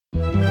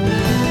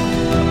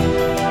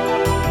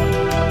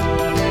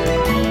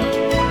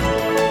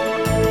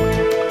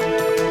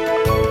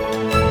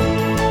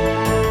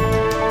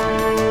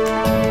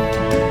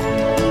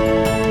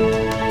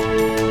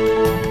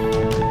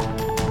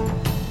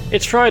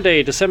It's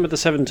Friday, December the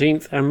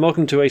 17th, and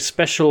welcome to a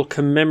special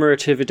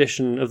commemorative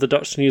edition of the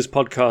Dutch News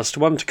Podcast,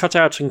 one to cut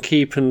out and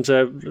keep and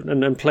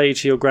play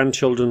to your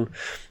grandchildren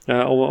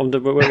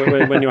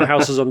when your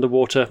house is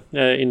underwater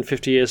in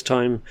 50 years'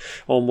 time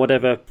on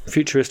whatever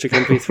futuristic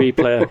MP3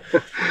 player.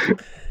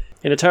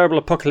 In a terrible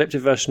apocalyptic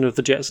version of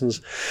the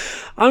Jetsons.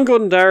 I'm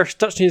Gordon Darroch,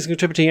 Dutch News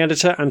contributing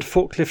editor and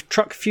forklift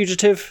truck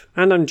fugitive,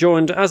 and I'm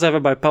joined, as ever,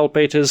 by Paul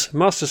Peters,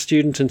 master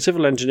student in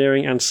civil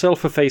engineering and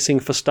self-effacing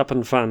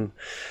Verstappen fan.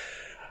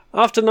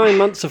 After 9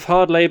 months of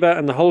hard labour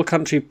and the whole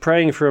country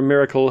praying for a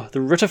miracle, the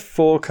Rutte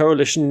 4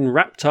 coalition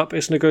wrapped up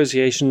its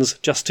negotiations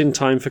just in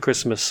time for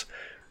Christmas.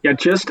 Yeah,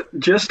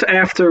 just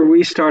after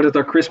we started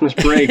our Christmas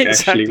break,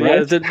 exactly, actually,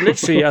 right?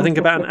 Literally, I think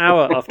about an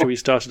hour after we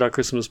started our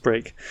Christmas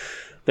break,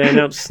 they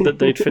announced that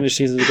they'd finished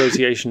these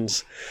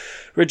negotiations.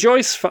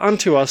 Rejoice, for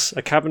unto us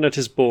a cabinet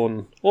is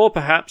born. Or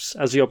perhaps,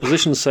 as the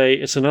opposition say,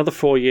 it's another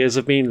 4 years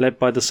of being led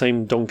by the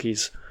same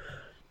donkeys.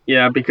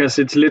 Yeah, because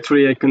it's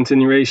literally a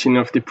continuation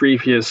of the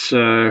previous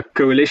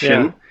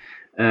coalition.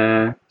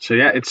 Yeah.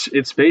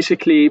 It's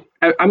basically.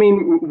 I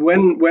mean,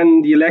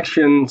 when the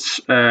elections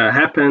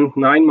happened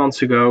 9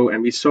 months ago,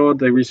 and we saw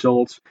the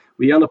results,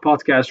 we on the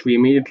podcast we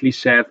immediately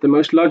said the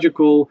most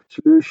logical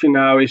solution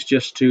now is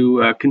just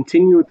to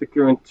continue with the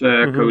current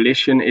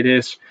coalition.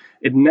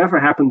 It never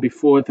happened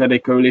before that a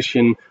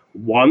coalition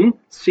won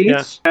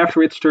seats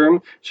after its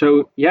term.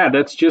 So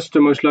that's just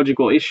the most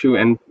logical issue,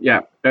 and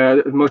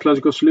the most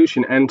logical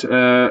solution. And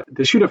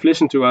they should have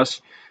listened to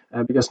us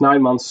because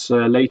 9 months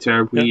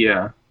later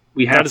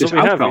we have this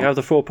outcome. We have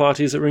the four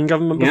parties that were in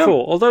government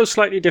before, although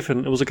slightly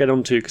different. We'll get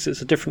on to because it's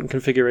a different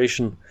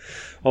configuration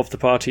of the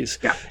parties.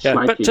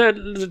 But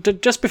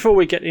just before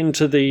we get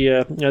into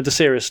the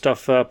serious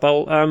stuff,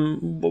 Paul,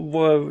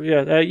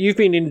 you've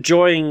been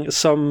enjoying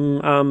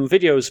some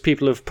videos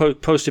people have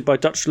posted by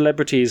Dutch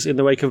celebrities in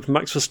the wake of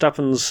Max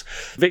Verstappen's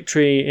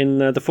victory in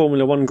the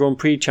Formula One Grand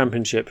Prix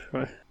Championship,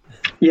 right?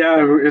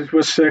 Yeah, it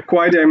was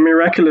quite a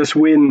miraculous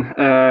win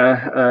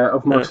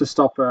of Max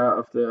Verstappen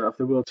of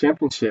the World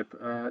Championship.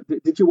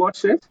 Did you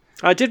watch it?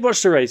 I did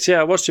watch the race.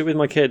 Yeah, I watched it with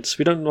my kids.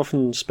 We don't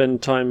often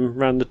spend time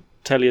around the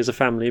telly as a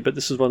family, but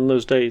this is one of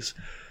those days.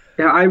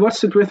 Yeah, I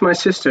watched it with my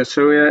sister,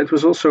 so it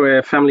was also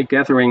a family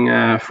gathering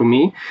for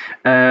me.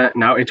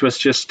 Now, it was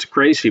just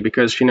crazy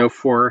because,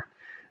 for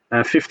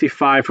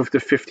 55 of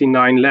the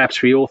 59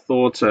 laps, we all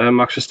thought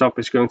Max Verstappen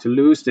is going to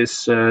lose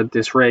this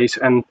race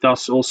and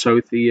thus also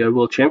the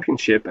World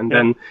Championship. And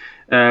then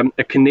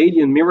a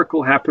Canadian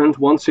miracle happened.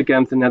 Once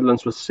again, the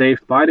Netherlands was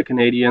saved by the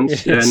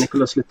Canadians. Yes.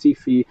 Nicolas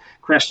Latifi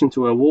crashed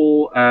into a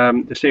wall.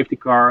 The safety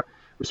car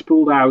was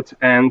pulled out,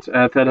 and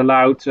that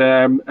allowed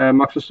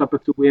Max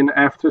Verstappen to win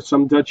after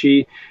some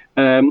dodgy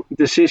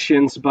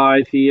decisions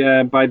by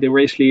the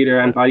race leader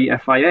and by the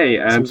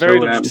FIA. Some very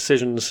dodgy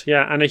decisions,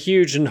 and a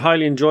huge and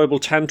highly enjoyable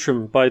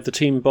tantrum by the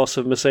team boss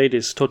of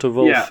Mercedes, Toto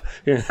Wolff.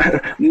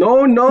 Yeah.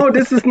 No,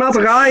 this is not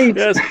right.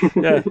 Yes,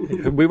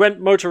 we went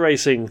motor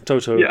racing,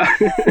 Toto. Yeah,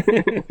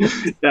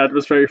 it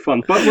was very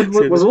fun. But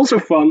what was also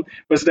fun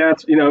was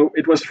that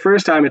it was the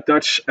first time a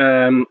Dutch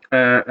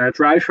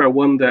driver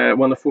won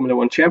the Formula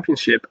One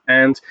Championship,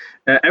 and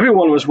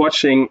everyone was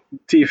watching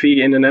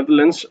TV in the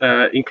Netherlands,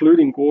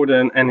 including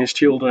Gordon and his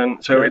children.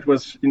 So it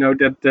was,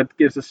 that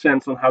gives a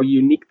sense on how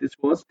unique this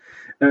was.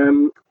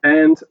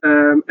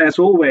 As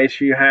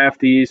always, you have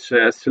these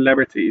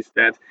celebrities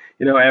that,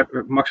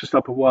 Max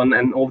Verstappen won,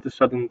 and all of a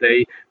sudden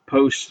they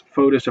post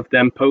photos of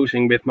them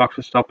posing with Max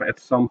Verstappen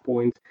at some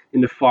point in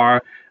the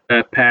far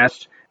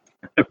past,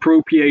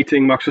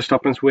 appropriating Max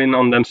Verstappen's win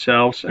on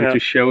themselves and to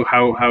show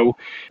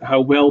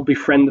how well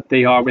befriended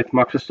they are with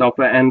Max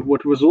Verstappen. And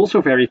what was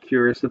also very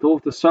curious, that all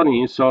of a sudden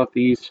you saw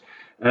these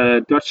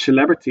Dutch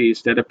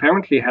celebrities that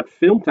apparently had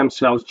filmed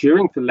themselves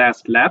during the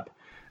last lap.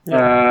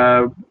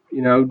 When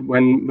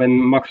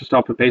Max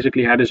Verstappen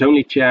basically had his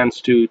only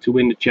chance to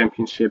win the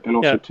championship and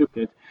also took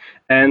it.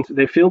 And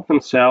they filmed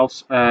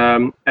themselves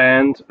and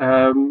en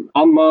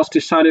masse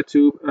decided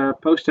to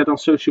post that on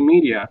social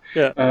media.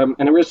 And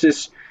there was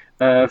this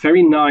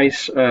very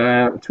nice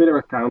Twitter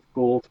account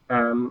called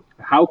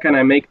How Can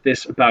I Make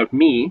This About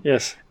Me?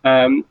 Yes.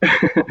 When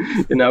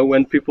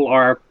people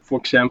are, for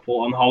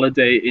example, on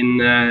holiday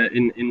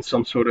in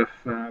some sort of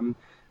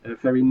a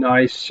very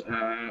nice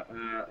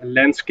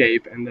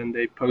landscape, and then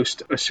they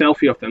post a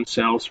selfie of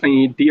themselves,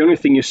 and the only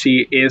thing you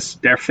see is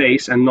their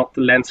face and not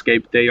the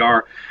landscape they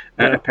are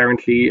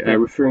apparently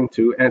referring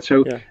to. And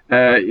so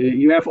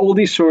you have all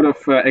these sort of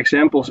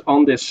examples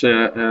on this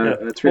Twitter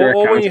account.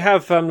 Or when you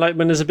have, like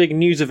when there's a big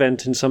news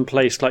event in some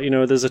place, like,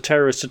 there's a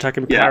terrorist attack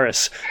in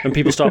Paris, and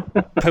people start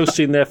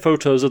posting their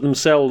photos of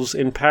themselves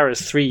in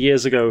Paris 3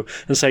 years ago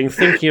and saying,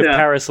 thinking of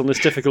Paris on this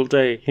difficult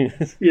day.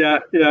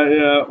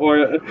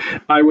 Or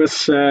I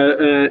was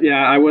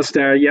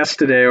there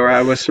yesterday, or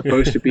I was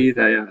supposed to be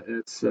there.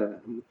 It's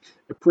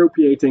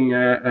appropriating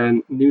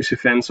news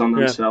events on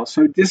themselves.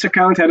 So this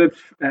account had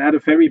a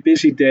very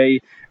busy day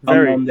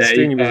on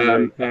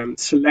Monday,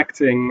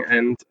 selecting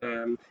and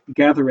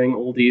gathering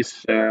all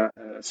these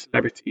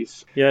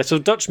celebrities. Yeah, so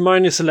Dutch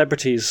minor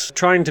celebrities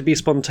trying to be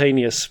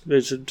spontaneous,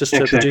 just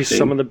to produce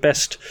some of the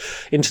best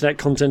internet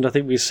content I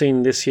think we've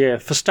seen this year.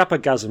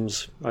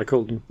 Verstappergasms, I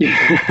called them.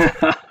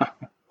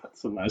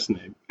 That's a nice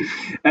name.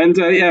 And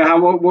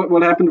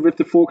what happened with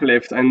the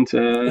forklift? And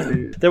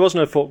there was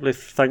no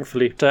forklift,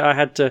 thankfully. I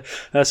had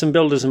some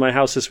builders in my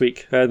house this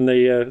week, and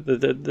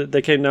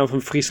they came down from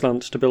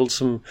Friesland to build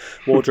some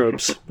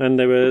wardrobes, and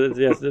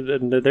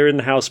they're in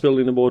the house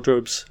building the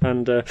wardrobes,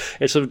 and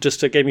it sort of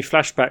just gave me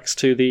flashbacks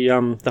to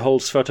the whole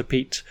Zwarte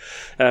Piet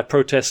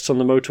protests on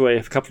the motorway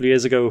a couple of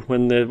years ago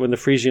when the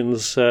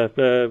Frisians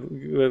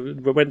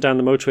went down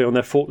the motorway on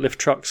their forklift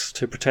trucks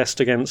to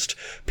protest against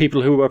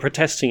people who were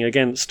protesting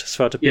against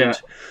Zwarte Piet. Yeah,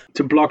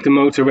 to block the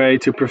motorway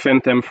to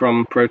prevent them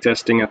from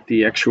protesting at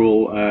the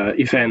actual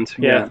event.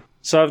 Yeah.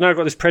 So I've now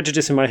got this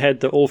prejudice in my head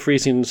that all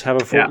Frisians have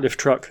a forklift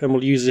truck and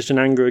will use it in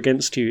anger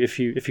against you if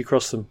you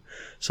cross them.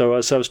 So I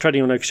was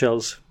treading on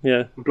eggshells.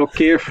 Yeah.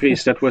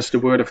 Blokkeervries, that was the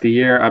word of the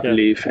year, I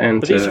believe.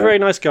 And but these are very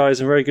nice guys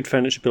and very good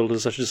furniture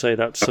builders, I should say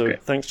that. So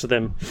thanks to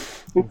them.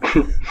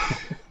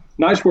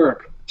 Nice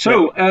work.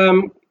 So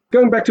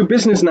going back to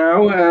business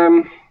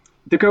now.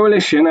 The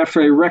coalition, after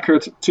a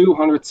record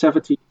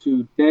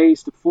 272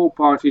 days, the four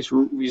parties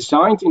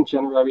resigned in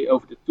January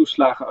over the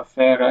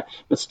toeslagenaffaire,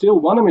 but still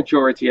won a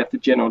majority at the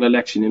general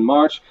election in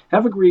March,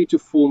 have agreed to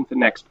form the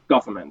next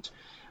government.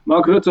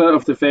 Mark Rutte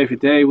of the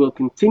VVD will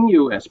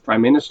continue as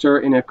prime minister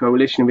in a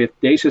coalition with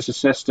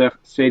D66,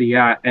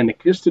 CDA and the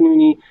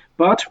ChristenUnie,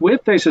 but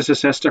with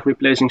D66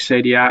 replacing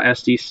CDA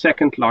as the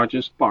second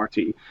largest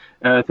party.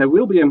 There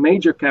will be a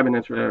major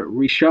cabinet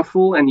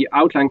reshuffle, and the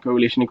outline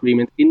coalition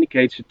agreement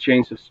indicates a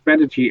change of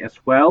strategy as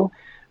well.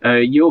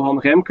 Johan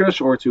Remkes,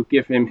 or to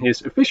give him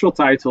his official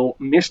title,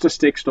 Mr.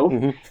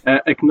 Stikstof,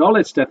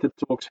 acknowledged that the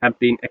talks had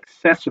been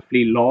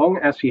excessively long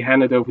as he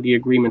handed over the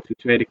agreement to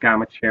Tweede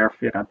Kamer Chair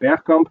Vera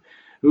Bergkamp,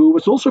 who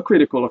was also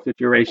critical of the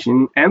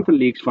duration and the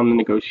leaks from the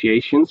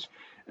negotiations.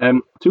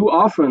 Too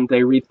often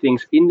they read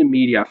things in the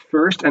media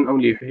first and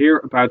only hear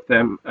about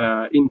them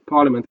in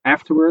Parliament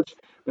afterwards.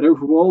 But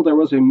overall, there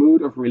was a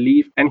mood of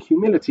relief and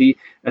humility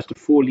as the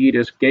four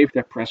leaders gave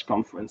their press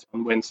conference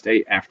on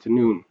Wednesday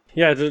afternoon.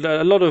 Yeah,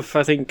 a lot of,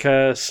 I think,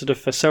 sort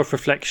of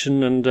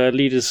self-reflection and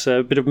leaders,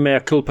 a bit of mea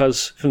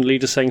culpas from the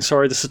leaders saying,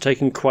 sorry, this has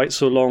taken quite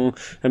so long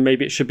and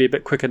maybe it should be a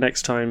bit quicker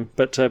next time.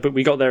 But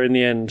we got there in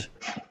the end.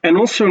 And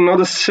also not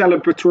a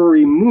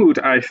celebratory mood,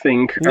 I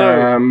think,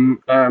 no.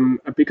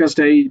 Because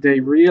they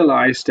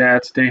realize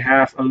that they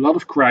have a lot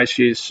of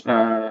crises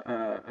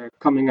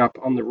coming up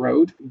on the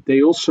road.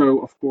 They also,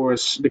 of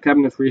course, the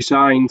cabinet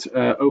resigned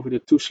over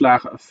the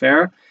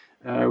toeslagenaffaire.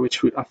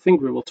 Which I think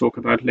we will talk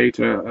about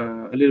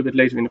later, a little bit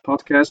later in the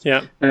podcast.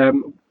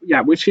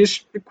 Which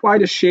is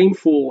quite a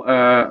shameful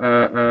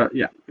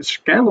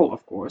scandal,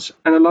 of course.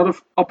 And a lot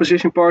of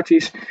opposition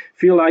parties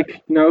feel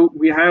like,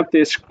 we have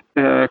this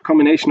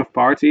combination of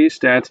parties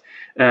that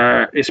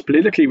is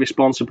politically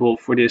responsible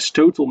for this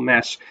total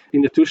mess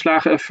in the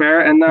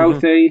toeslagenaffaire, and now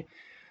they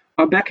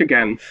are back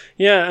again.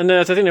 Yeah, and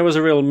I think there was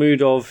a real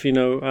mood of,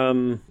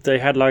 they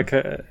had like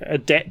a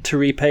debt to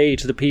repay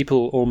to the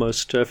people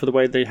almost for the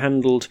way they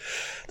handled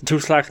the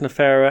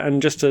toeslagenaffaire,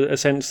 and just a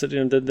sense that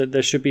that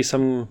there should be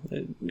some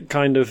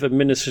kind of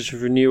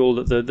administrative renewal,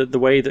 that the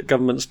way that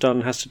government's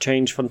done has to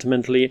change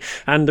fundamentally,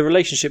 and the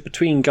relationship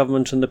between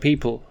government and the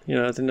people.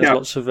 I think there's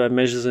lots of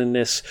measures in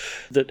this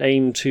that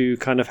aim to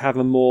kind of have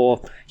a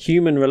more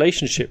human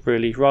relationship,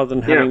 really, rather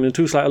than having the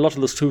a lot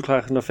of the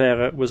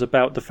toeslagenaffaire was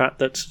about the fact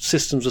that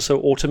systems are so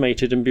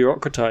automated and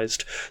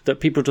bureaucratized that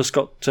people just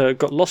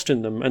got lost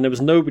in them, and there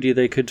was nobody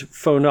they could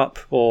phone up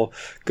or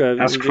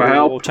ask for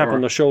help or tap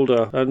on the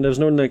shoulder, and there was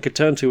no one they could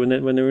turn to when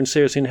they were in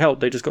serious help.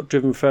 They just got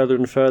driven further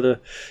and further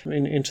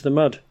into the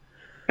mud.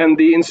 And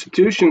the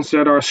institutions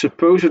that are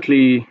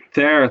supposedly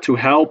there to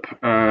help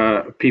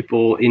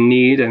people in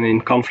need and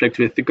in conflict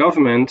with the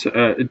government,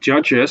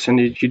 judges and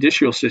the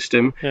judicial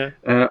system,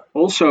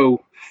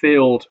 also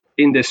failed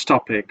in this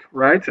topic,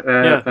 right?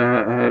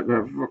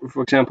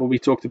 For example, we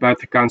talked about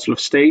the Council of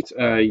State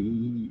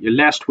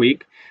last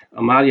week.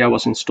 Amalia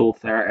was installed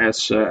there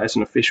as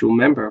an official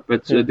member,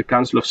 but the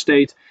Council of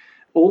State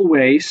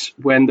always,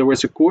 when there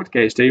was a court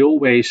case, they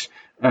always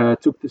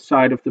took the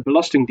side of the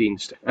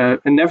Belastingdienst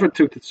and never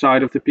took the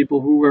side of the people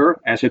who were,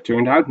 as it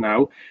turned out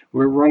now,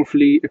 were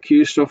wrongfully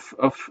accused of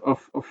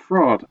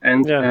fraud.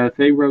 And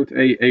they wrote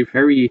a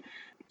very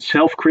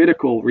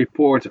self-critical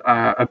report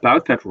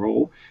about that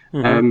role.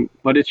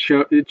 But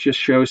it just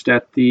shows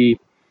that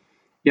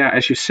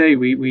as you say,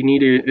 we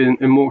need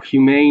a more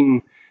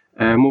humane,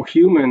 more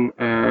human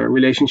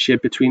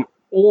relationship between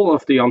all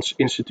of the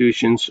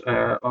institutions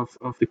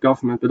of the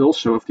government, but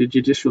also of the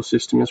judicial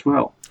system as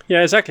well.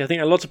 Yeah, exactly. I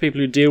think a lot of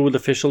people who deal with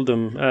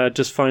officialdom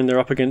just find they're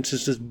up against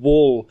this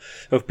wall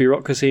of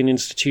bureaucracy and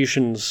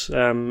institutions,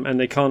 and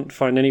they can't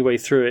find any way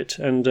through it,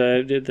 and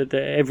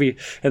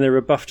they're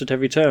rebuffed at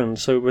every turn.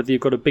 So whether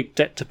you've got a big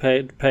debt to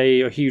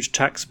pay a huge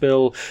tax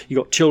bill,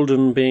 you've got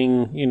children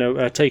being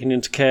taken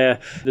into care,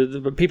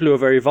 the people who are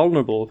very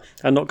vulnerable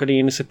are not getting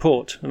any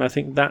support, and I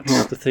think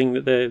that's the thing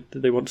that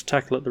they want to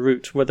tackle at the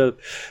root. Whether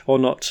or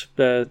not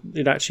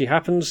it actually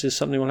happens is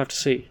something we'll have to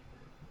see.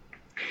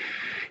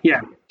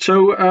 Yeah.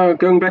 So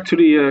going back to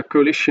the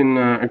coalition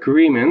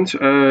agreement,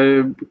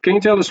 can you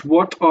tell us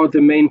what are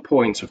the main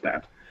points of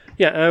that?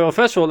 Yeah, well,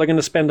 first of all, they're going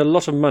to spend a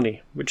lot of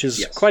money, which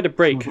is quite a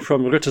break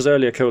from Rutte's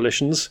earlier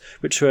coalitions,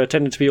 which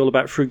tended to be all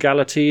about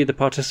frugality, the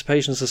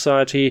participation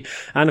society,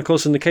 and, of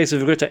course, in the case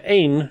of Rutte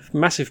 1,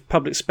 massive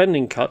public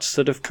spending cuts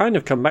that have kind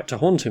of come back to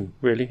haunt him,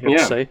 really, I have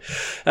to say.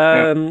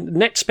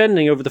 Net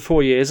spending over the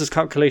 4 years is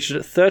calculated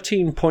at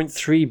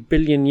 13.3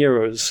 billion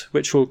euros,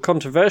 which will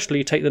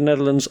controversially take the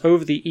Netherlands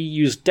over the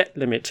EU's debt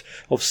limit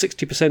of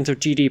 60% of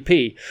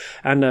GDP.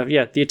 And,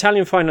 the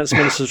Italian finance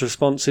minister's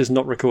response is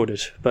not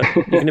recorded, but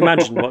you can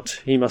imagine what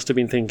he must have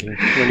been thinking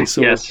when he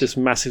saw this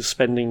massive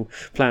spending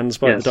plans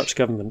by the Dutch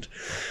government.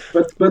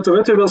 But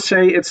Rutte will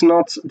say this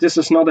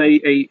is not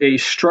a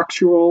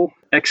structural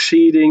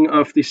exceeding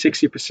of the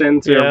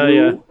 60%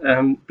 rule,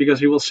 because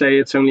he will say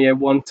it's only a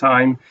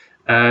one-time.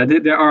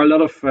 There are a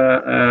lot of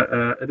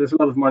there's a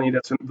lot of money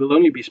that will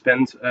only be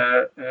spent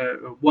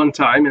one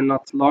time and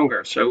not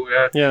longer. So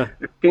can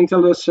you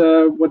tell us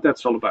what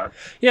that's all about?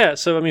 Yeah.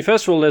 So I mean,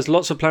 first of all, there's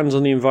lots of plans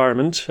on the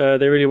environment.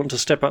 They really want to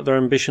step up their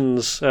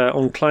ambitions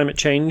on climate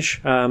change,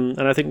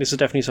 and I think this is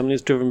definitely something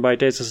that's driven by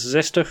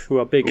D66, who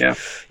are big,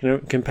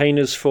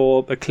 campaigners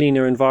for a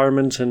cleaner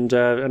environment and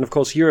of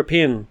course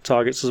European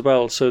targets as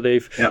well. So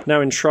they've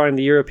now enshrined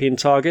the European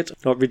target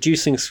of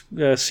reducing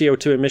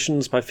CO2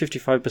 emissions by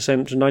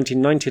 55% to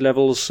 1990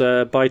 levels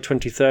by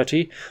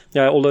 2030,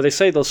 although they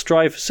say they'll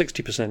strive for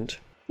 60%.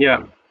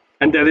 Yeah,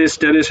 and that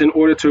is in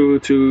order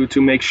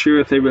to make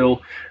sure they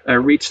will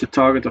reach the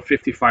target of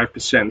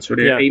 55%. So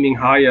they're aiming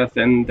higher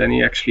than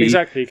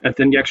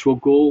the actual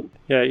goal.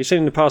 Yeah, you've seen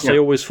in the past they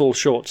always fall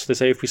short. So they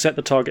say if we set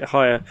the target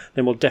higher,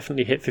 then we'll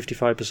definitely hit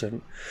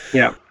 55%.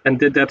 Yeah, and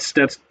that's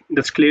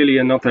clearly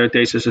another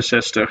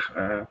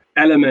D66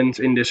 element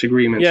in this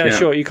agreement. Yeah,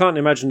 sure. You can't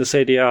imagine the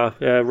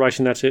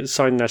CDA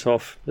signing that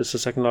off as the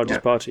second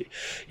largest party.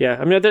 Yeah,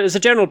 I mean, there's a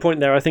general point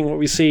there. I think what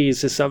we see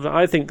is this.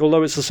 I think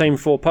although it's the same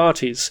four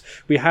parties,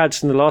 we had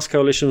in the last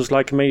coalition was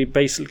like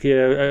basically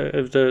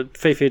the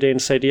VVD and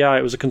CDA.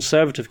 It was a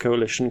conservative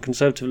coalition,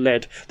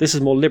 conservative-led. This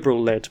is more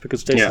liberal-led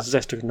because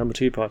D66 is number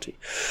 2 party.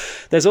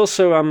 There's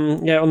also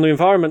on the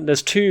environment.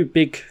 There's two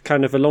big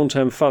kind of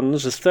long-term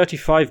funds. There's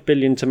 35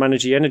 billion to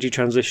manage the energy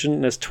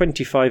transition. There's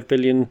 25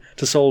 billion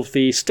to solve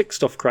the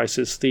Stickstoff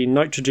crisis, the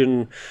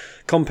nitrogen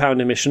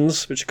compound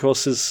emissions, which of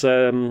course is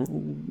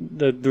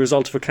the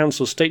result of a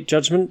council state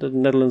judgment that the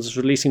Netherlands is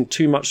releasing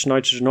too much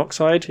nitrogen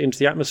oxide into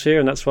the atmosphere,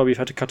 and that's why we've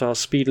had to cut our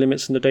speed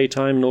limits in the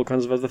daytime and all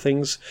kinds of other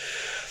things.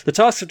 The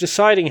task of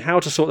deciding how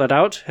to sort that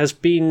out has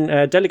been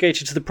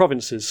delegated to the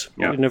provinces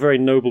in a very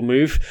noble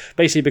move,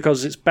 basically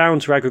because it's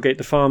bound to aggregate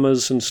the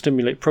farmers and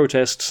stimulate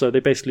protests. So they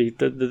basically,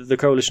 the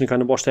coalition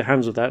kind of washed their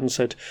hands of that and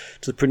said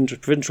to the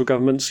provincial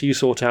governments, you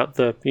sort out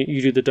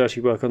you do the dirty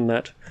work on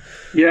that.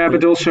 Yeah,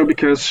 but also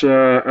because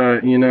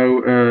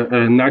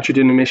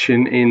nitrogen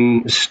emission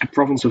in the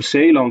province of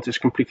Zeeland is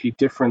completely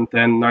different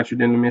than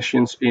nitrogen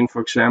emissions in,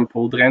 for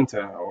example,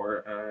 Drenthe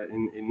or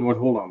in North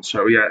Holland.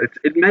 So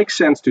it makes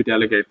sense to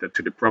delegate that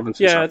to the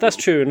provinces. Yeah, that's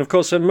true. And of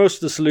course, most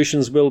of the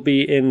solutions will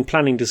be in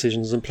planning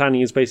decisions, and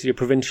planning is basically a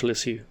provincial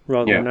issue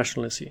rather than a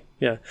national issue.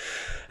 Yeah.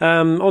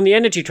 On the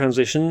energy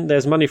transition,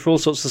 there's money for all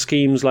sorts of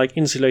schemes like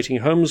insulating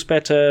homes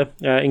better,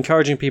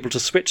 encouraging people to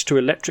switch to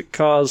electric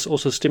cars,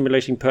 also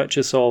stimulating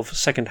purchase of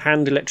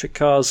second-hand electric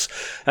cars,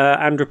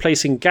 and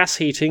replacing gas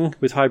heating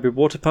with hybrid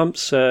water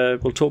pumps.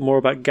 We'll talk more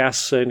about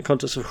gas in the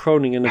context of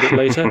Groningen a bit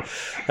later.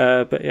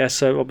 But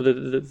yes,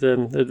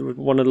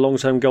 one of the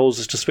long-term goals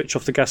is to switch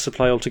off the gas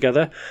supply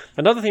altogether.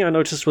 Another thing I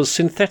noticed was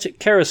synthetic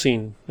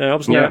kerosene. Now,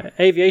 obviously,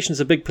 aviation is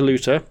a big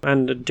polluter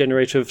and a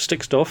generator of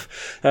Stickstoff,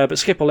 but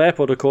Schiphol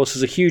Airport, of course,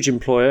 is a huge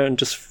employer and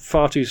just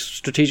far too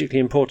strategically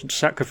important to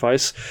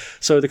sacrifice.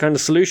 So the kind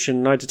of solution,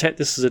 and I detect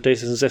this as a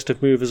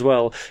D66 move as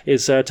well,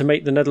 is to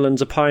make the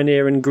Netherlands a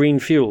pioneer in green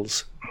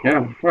fuels.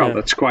 Yeah, well,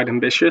 that's quite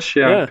ambitious.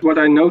 Yeah. What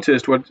I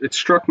noticed, what it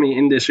struck me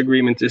in this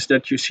agreement is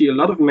that you see a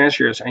lot of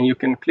measures, and you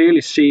can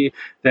clearly see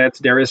that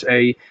there is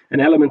an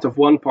element of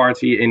one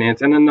party in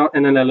it and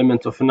an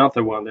element of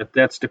another one.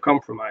 That's the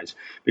compromise.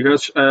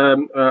 Because,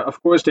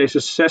 of course,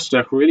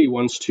 D66 really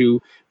wants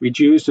to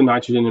reduce the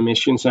nitrogen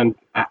emissions and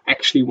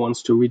actually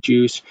wants to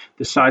reduce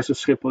the size of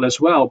Schiphol as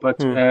well. But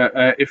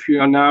if you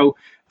are now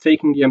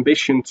taking the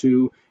ambition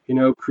to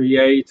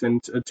create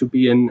and to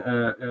be an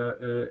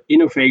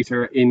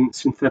innovator in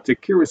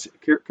synthetic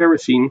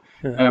kerosene,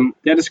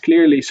 that is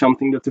clearly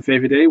something that the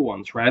VVD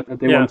wants, right?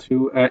 That they want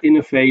to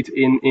innovate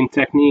in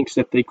techniques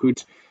that they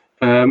could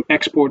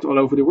export all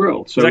over the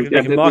world. So exactly,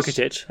 they can market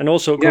it, and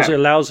also, of course, it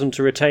allows them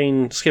to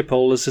retain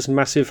Schiphol as this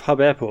massive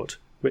hub airport,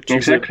 which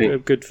is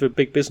good for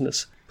big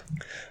business.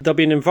 There'll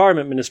be an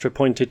environment minister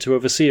appointed to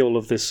oversee all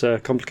of this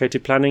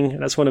complicated planning.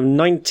 That's one of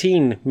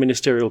 19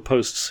 ministerial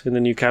posts in the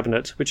new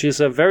cabinet, which is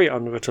very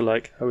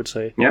un-Rutte-like, I would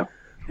say. Yeah.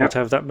 To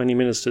have that many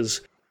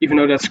ministers. Even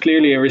though that's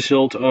clearly a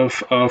result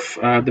of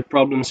the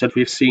problems that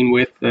we've seen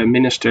with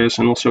ministers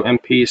and also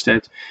MPs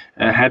that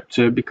had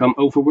to become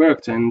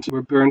overworked and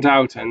were burned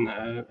out and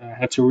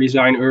had to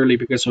resign early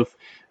because of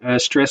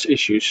stress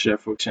issues,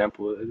 for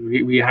example.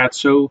 We had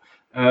so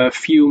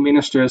few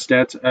ministers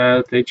that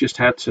they just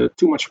had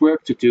too much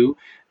work to do.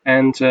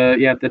 And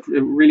that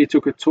really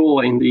took a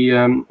toll in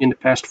the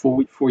past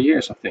 4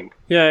 years, I think.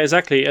 Yeah,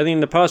 exactly. I think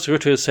in the past,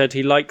 Rutte has said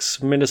he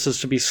likes ministers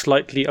to be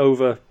slightly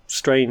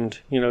overstrained,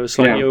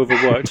 slightly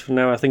overworked.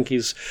 Now I think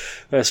he's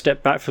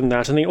stepped back from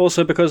that. And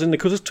also because in the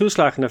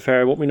Toeslagen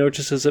affair, what we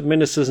noticed is that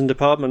ministers and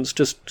departments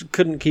just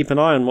couldn't keep an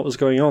eye on what was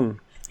going on.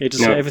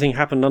 Everything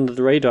happened under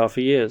the radar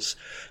for years.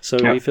 So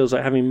he feels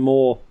like having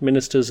more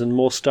ministers and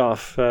more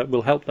staff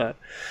will help that.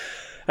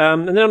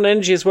 And then on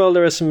energy as well,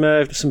 there are some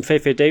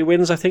VVD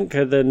wins, I think.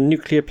 The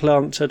nuclear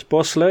plant at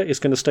Borssele is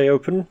going to stay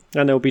open,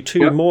 and there will be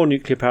 2 more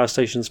nuclear power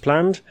stations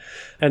planned.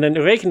 And then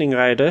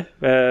rekeningrijden,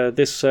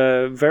 this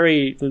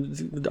very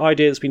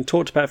idea that's been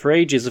talked about for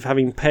ages of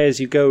having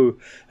pay-as-you-go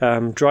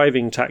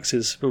driving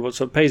taxes,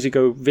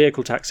 pay-as-you-go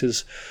vehicle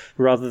taxes,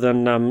 rather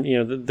than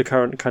the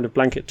current kind of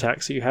blanket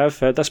tax that you have.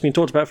 That's been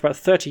talked about for about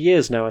 30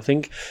 years now, I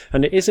think,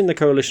 and it is in the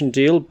coalition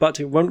deal, but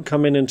it won't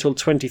come in until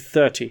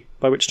 2030,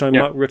 by which time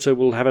Mark Rutte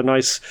will have a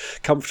nice,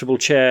 comfortable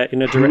chair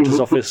in a director's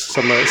office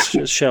somewhere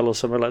at Shell or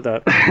somewhere like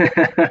that.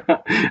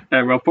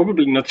 Well,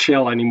 probably not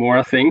Shell anymore,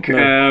 I think.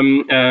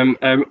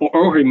 No.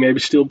 Or he maybe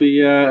still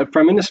be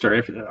prime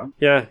minister.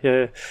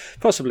 Yeah,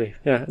 possibly.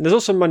 Yeah, and there's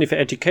also money for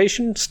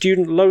education.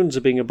 Student loans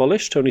are being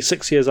abolished only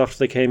 6 years after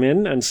they came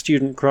in, and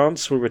student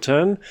grants will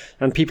return.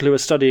 And people who are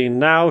studying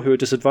now, who are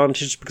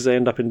disadvantaged because they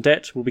end up in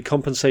debt, will be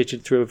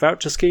compensated through a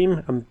voucher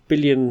scheme. €1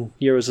 billion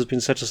has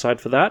been set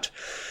aside for that.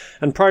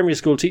 And primary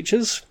school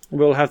teachers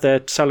will have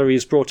their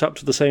salaries brought up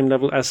to the same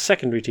level as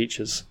secondary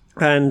teachers.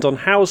 And on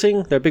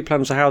housing, there are big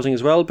plans for housing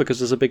as well, because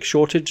there's a big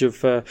shortage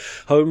of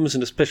homes,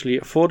 and especially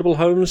affordable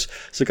homes.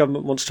 So the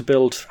government wants to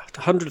build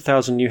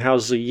 100,000 new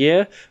houses a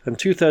year, and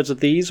 2/3 of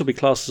these will be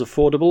classed as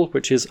affordable,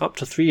 which is up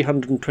to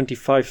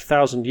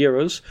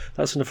 €325,000.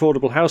 That's an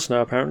affordable house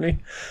now, apparently,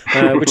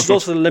 which is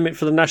also the limit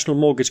for the national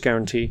mortgage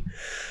guarantee.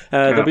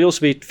 There'll be also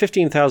be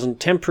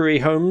 15,000 temporary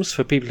homes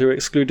for people who are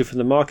excluded from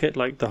the market,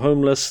 like the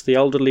homeless, the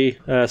elderly,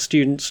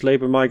 students,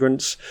 labour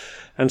migrants.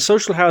 And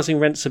social housing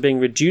rents are being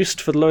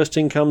reduced for the lowest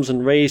incomes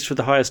and raised for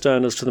the highest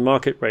earners to the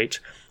market rate.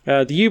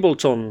 The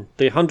Jubelton,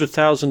 the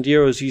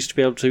 €100,000 you used to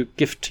be able to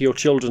gift to your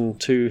children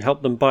to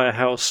help them buy a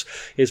house,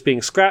 is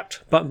being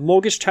scrapped. But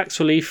mortgage tax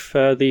relief,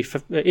 the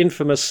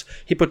infamous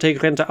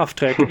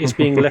hypotheekrenteaftrek, is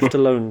being left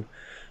alone.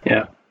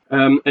 Yeah.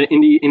 In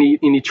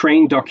the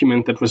train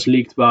document that was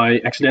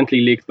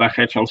accidentally leaked by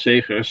Gert-Jan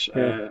Segers,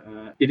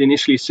 it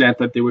initially said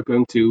that they were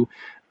going to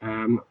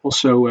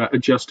also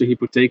adjust the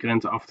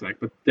hypotheekrenteaftrek,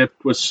 but that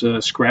was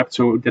scrapped,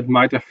 so that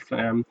might have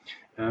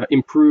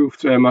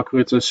improved Mark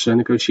Rutte's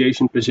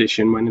negotiation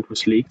position when it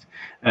was leaked.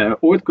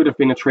 Or it could have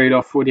been a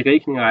trade-off for the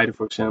rekeningrijden,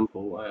 for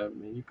example.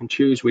 You can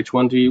choose which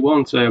one do you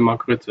want,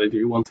 Mark Rutte. Do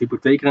you want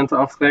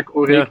hypotheekrenteaftrek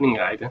or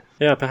rekeningrijden?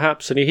 Yeah,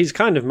 perhaps. And he's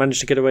kind of managed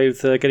to get away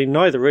with getting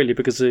neither, really,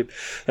 because the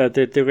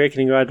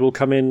rekeningrijden will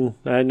come in.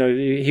 No,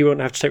 he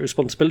won't have to take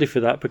responsibility for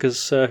that,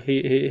 because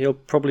he'll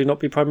probably not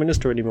be Prime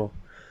Minister anymore.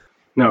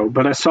 No,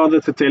 but I saw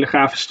that the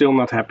Telegraaf is still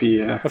not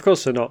happy. Of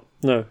course they're not.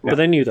 No, but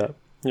they knew that.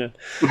 Yeah.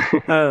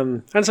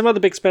 And some other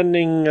big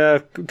spending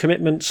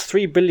commitments: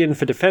 $3 billion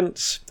for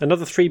defence,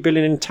 another $3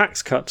 billion in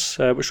tax cuts,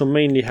 which will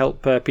mainly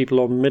help people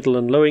on middle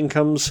and low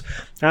incomes,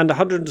 and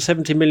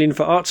 $170 million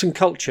for arts and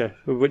culture,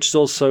 which is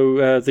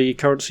also the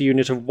currency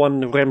unit of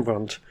one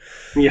Rembrandt.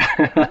 Yeah.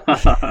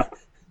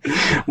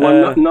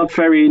 Not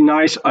very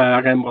nice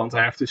Rembrandt,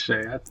 I have to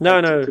say. I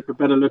took a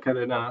better look at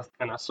it, and I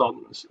thought,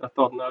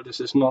 no, this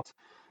is not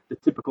the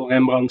typical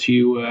Rembrandt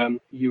you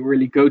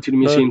really go to the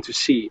museum to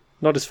see.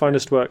 Not his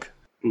finest work.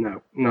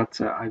 No,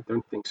 not. I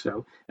don't think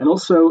so. And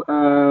also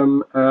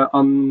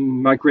on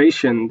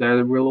migration,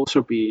 there will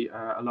also be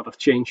a lot of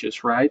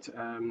changes, right?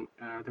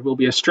 There will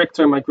be a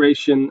stricter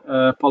migration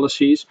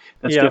policies.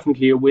 That's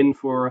definitely a win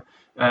for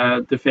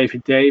the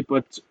VVD.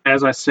 But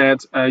as I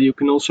said, you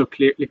can also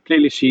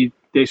clearly see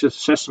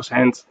D66's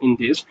hand in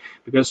this,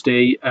 because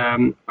the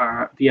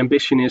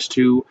ambition is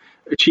to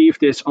achieve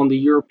this on the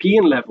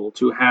European level,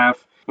 to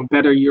have a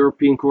better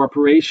European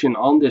cooperation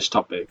on this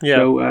topic. Yeah.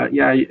 So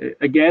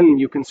again,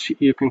 you can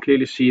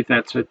clearly see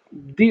that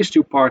these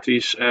two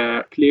parties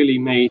clearly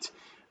made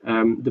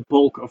the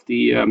bulk of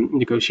the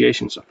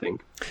negotiations, I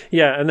think.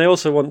 Yeah, and they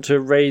also want to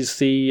raise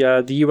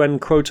the UN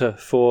quota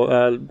for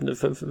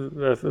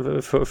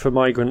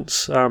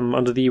migrants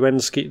under the UN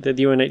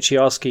the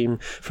UNHCR scheme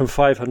from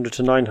 500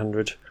 to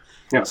 900.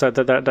 Yeah. So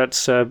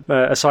that's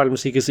asylum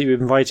seekers that you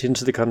invite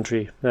into the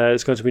country.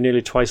 It's going to be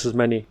nearly twice as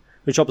many.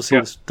 which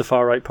obviously the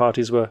far right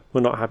parties were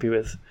not happy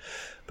with.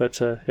 But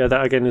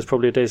that again is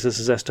probably a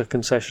D66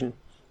 concession.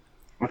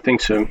 I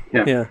think so.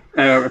 Yeah.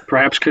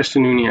 Perhaps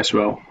Christenuni as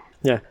well.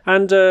 Yeah,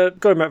 and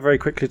going back very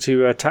quickly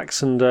to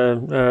tax and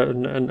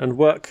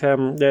work,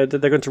 they're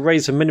going to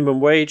raise the minimum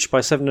wage by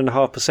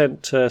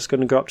 7.5%. It's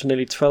going to go up to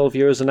nearly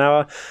 €12 an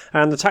hour,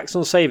 and the tax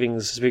on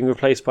savings is being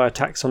replaced by a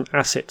tax on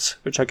assets,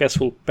 which I guess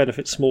will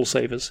benefit small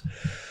savers.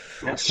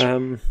 Yes.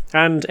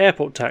 And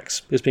airport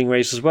tax is being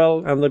raised as well,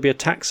 and there'll be a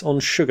tax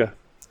on sugar.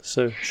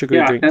 So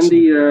sugary drinks. And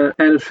the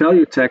added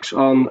value tax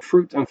on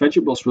fruit and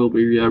vegetables will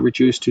be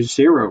reduced to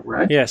 0,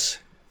 right? Yes.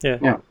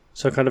 Yeah.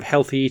 So kind of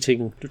healthy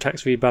eating,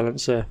 tax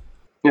rebalance there.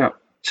 Yeah.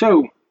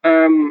 So,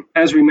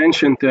 as we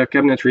mentioned, the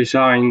cabinet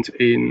resigned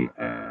in,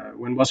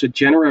 when was it,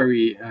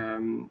 January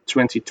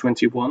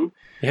 2021?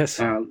 Yes.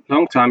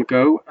 Long time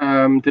ago.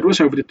 That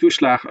was over the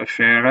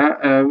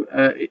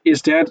toeslagenaffaire.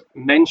 Is that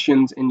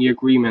mentioned in the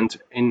agreement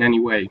in any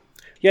way?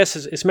 Yes,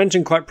 it's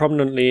mentioned quite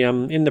prominently.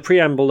 In the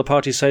preamble, the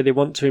parties say they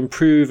want to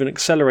improve and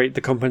accelerate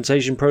the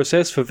compensation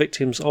process for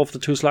victims of the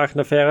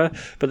Toeslagenaffaire,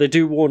 but they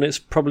do warn it's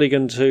probably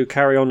going to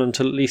carry on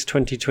until at least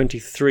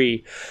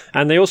 2023.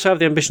 And they also have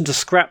the ambition to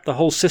scrap the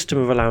whole system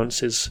of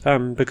allowances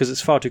because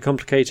it's far too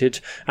complicated,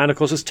 and of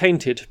course it's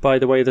tainted by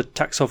the way the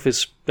tax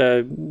office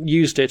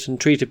used it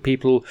and treated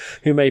people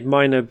who made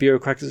minor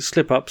bureaucratic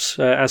slip-ups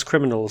as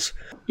criminals.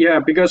 Yeah,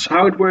 because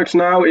how it works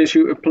now is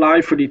you apply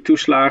for the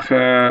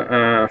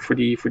toeslagen for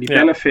the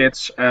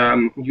benefits.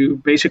 You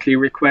basically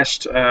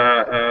request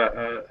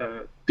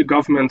the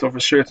government of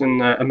a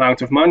certain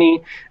amount of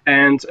money,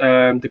 and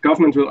the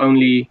government will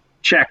only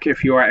check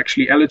if you are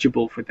actually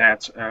eligible for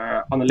that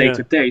on a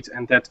later date.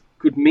 And that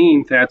could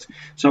mean that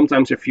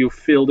sometimes if you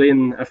filled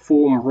in a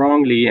form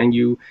wrongly and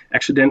you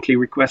accidentally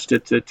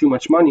requested too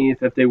much money,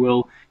 that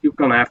you're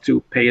going to have to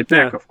pay it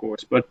back, of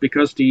course. But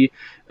because the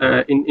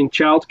in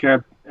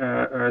childcare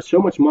so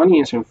much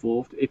money is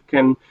involved, it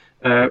can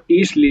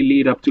easily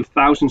lead up to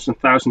thousands and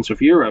thousands of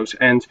euros.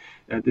 And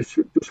the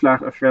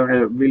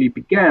Toeslagenaffaire really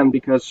began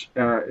because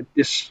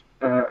this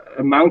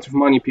amount of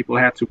money people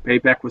had to pay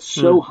back was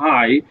so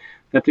high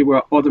that they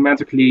were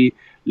automatically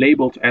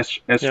labeled as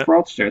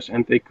fraudsters,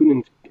 and they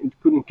couldn't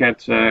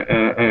get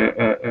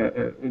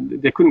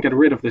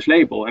rid of this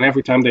label. And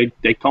every time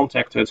they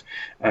contacted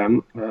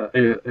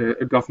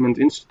a government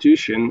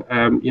institution,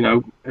 a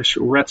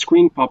red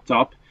screen popped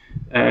up.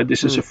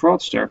 This is a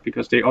fraudster,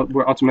 because they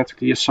were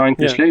automatically assigned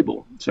this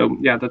label. So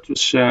that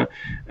was and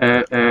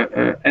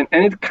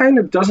it kind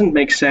of doesn't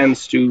make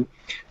sense to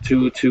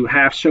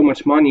have so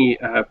much money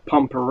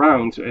pump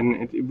around,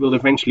 and it will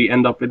eventually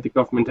end up with the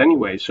government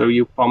anyway. So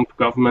you pump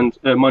government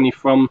money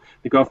from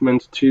the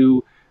government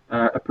to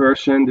a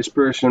person. This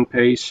person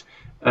pays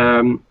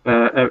a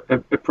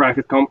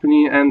private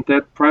company, and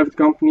that private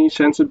company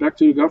sends it back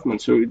to the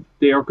government. So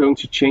they are going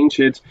to change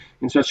it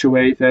in such a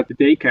way that the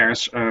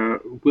daycares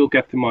will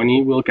get the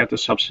money, will get the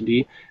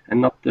subsidy, and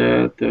not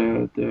the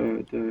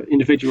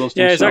individuals themselves.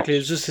 Yeah, exactly.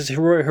 It's just this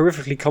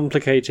horrifically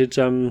complicated,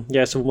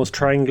 it's almost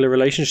triangular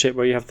relationship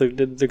where you have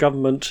the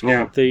government,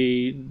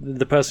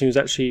 the person who's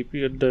actually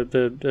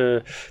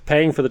the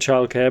paying for the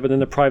childcare, but then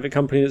the private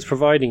company that's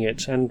providing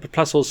it, and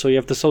plus also you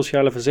have the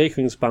Sociale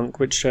Verzekeringsbank,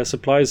 which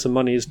supplies the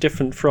money, is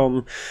different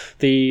from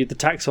the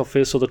tax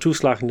office or the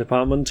Toeslagen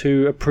department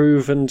to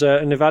approve and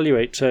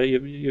evaluate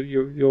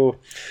your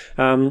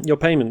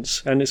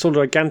payments, and it's all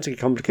gigantically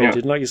complicated.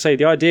 And like you say,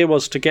 the idea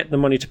was to get the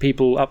money to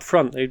people up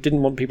front. They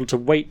didn't want people to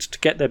wait to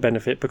get their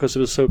benefit because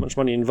there was so much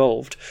money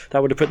involved.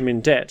 That would have put them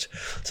in debt.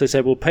 So they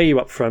said, we'll pay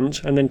you up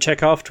front and then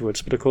check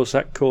afterwards. But of course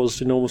that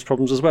caused enormous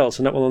problems as well.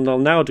 So what they'll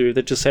now do,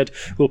 they just said,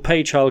 we'll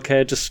pay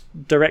childcare just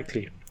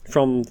directly.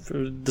 From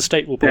the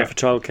state will pay for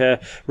childcare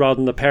rather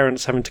than the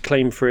parents having to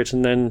claim for it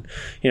and then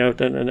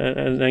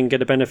and then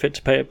get a benefit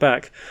to pay it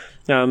back.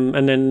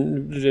 And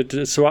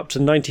then so up to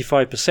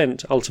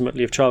 95%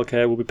 ultimately of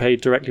childcare will be paid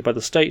directly by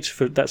the state.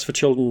 That's for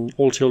children,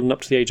 all children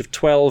up to the age of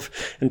 12,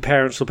 and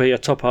parents will pay a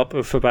top up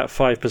of about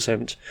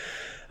 5%.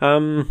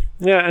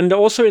 And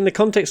also in the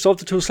context of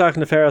the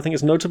Toeslagenaffaire, I think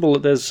it's notable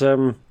that there's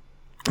a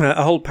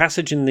whole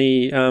passage in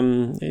the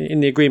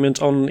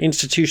agreement on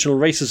institutional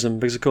racism,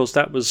 because of course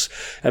that was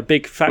a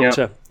big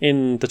factor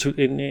in the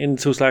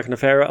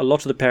Toeslagenaffaire. A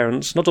lot of the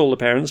parents, not all the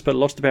parents, but a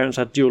lot of the parents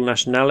had dual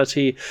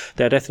nationality.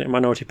 They had ethnic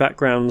minority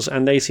backgrounds,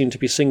 and they seemed to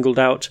be singled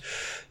out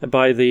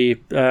by the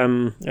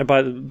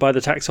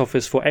tax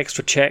office for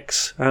extra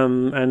checks.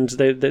 And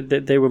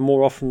they were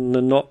more often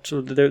than not,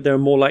 they were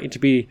more likely to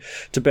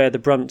bear the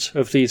brunt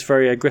of these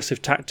very aggressive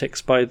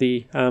tactics by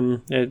the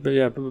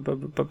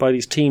by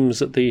these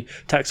teams at the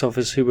tax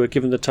office who were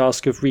given the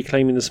task of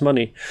reclaiming this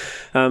money.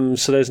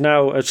 So there's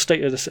now a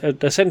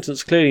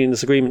sentence clearly in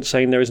this agreement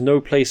saying there is no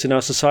place in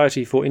our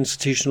society for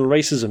institutional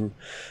racism,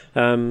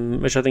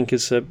 which I think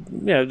is a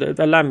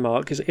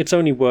landmark. It's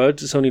only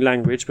words, it's only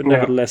language, but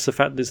nevertheless the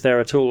fact that it's there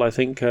at all, I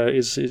think,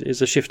 is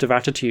a shift of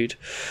attitude.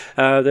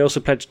 They also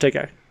pledged to take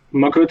action.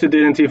 Mark Rutte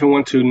didn't even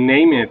want to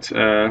name it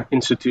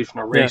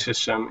institutional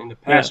racism in the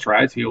past,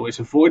 right? He always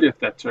avoided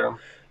that term.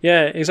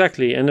 Yeah,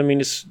 exactly. And I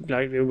mean, it's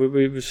like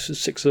we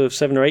 6 or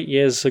 7 or 8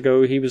 years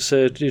ago, he was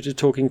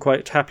talking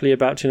quite happily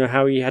about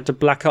how he had to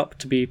black up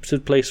to be to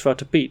the place for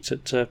to beat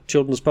at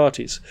children's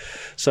parties.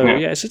 So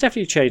yeah, it's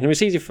definitely changed. I mean,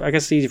 it's easy. I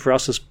guess it's easy for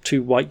us as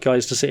two white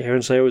guys to sit here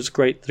and say, "Oh, it's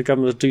great the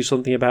government will do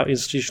something about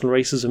institutional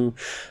racism."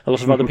 A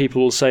lot of other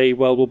people will say,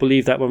 "Well, we'll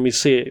believe that when we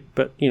see it."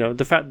 But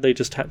the fact that they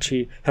just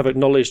actually have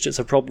acknowledged it's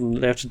a problem that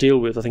they have to deal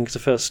with, I think, is the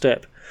first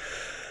step.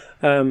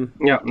 That's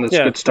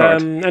a good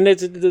start. And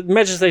the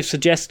measures they've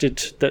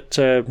suggested that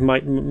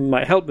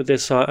might help with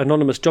this are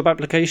anonymous job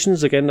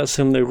applications. Again, that's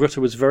something that Rutte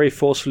was very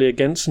forcefully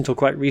against until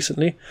quite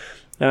recently.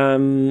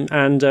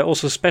 And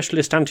also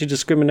specialist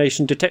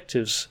anti-discrimination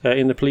detectives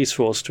in the police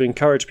force to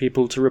encourage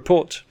people to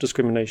report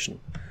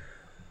discrimination.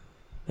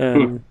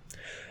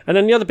 And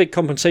then the other big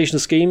compensation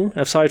scheme,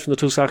 aside from the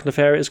Toeslagen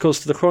affair, is, of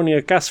course, the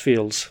Groninger gas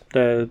fields,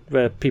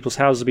 where people's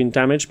houses have been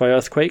damaged by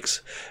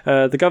earthquakes.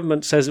 The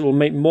government says it will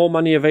make more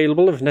money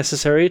available, if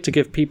necessary, to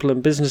give people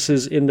and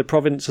businesses in the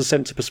province a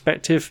sense of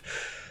perspective.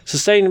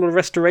 Sustainable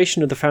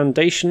restoration of the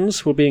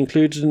foundations will be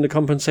included in the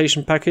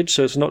compensation package,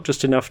 so it's not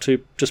just enough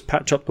to just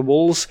patch up the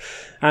walls.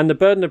 And the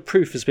burden of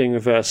proof is being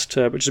reversed,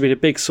 which has been a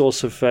big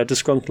source of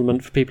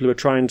disgruntlement for people who are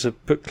trying to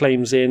put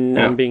claims in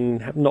and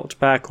being knocked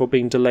back or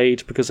being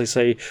delayed because they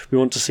say, we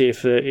want to see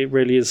if it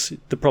really is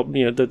the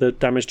problem, the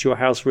damage to your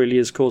house really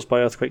is caused by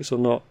earthquakes or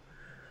not.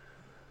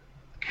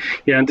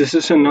 Yeah, and this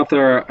is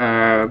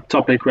another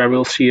topic where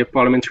we'll see a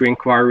parliamentary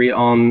inquiry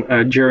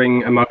on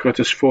during Mark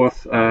Rutte's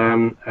fourth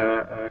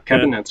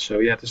cabinet. So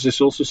this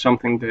is also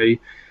something they,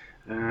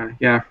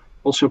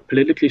 also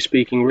politically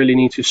speaking, really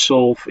need to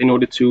solve in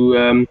order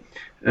to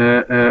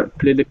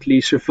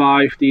politically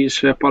survive these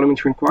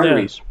parliamentary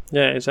inquiries.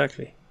 Yeah,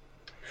 exactly.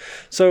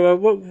 So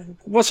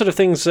what sort of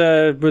things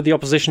were the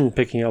opposition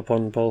picking up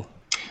on, Paul?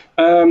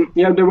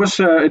 There was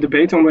a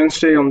debate on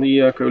Wednesday on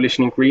the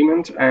coalition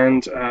agreement,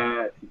 and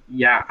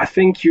I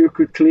think you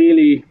could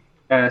clearly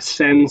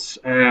sense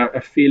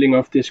a feeling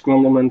of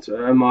disgruntlement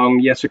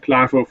among Jesse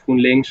Klaver of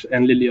GroenLinks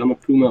and Lilianne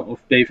Ploemen of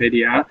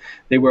PvdA.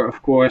 They were,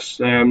 of course,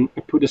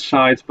 put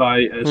aside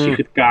by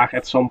Sigrid Kaag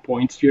at some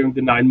point during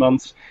the 9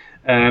 months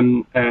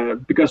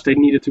because they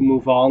needed to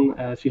move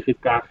on. Sigrid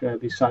Kaag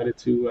decided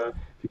to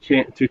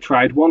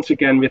try it once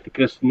again with the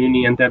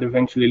ChristenUnie, and that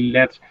eventually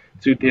led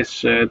to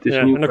this new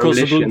and of course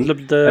coalition.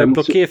 the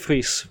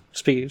Blokkeervries,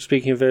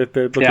 speaking of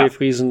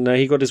Blokkeervries, and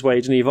he got his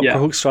way, didn't he? Wopke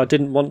Hoekstra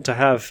didn't want to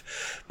have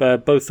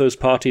both those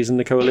parties in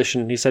the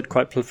coalition. He said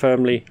quite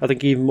firmly, I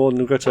think even more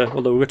than Rutte,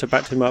 although Rutte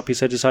backed him up, he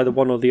said it's either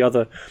one or the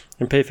other,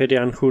 and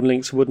PvdA and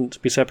GroenLinks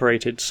wouldn't be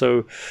separated.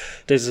 So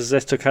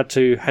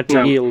D66 had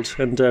to yield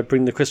and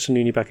bring the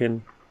ChristenUnie back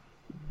in.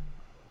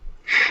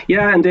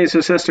 Yeah, and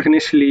D66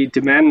 initially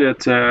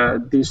demanded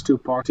these two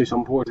parties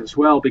on board as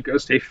well,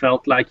 because they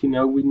felt like,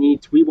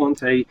 we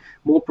want a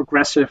more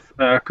progressive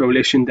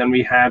coalition than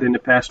we had in the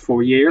past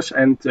 4 years,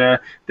 and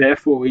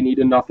therefore we need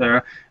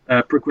another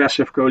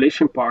progressive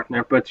coalition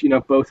partner. But,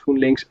 both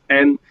GroenLinks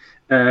and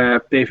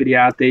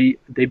PvdA,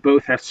 they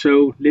both have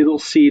so little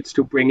seats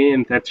to bring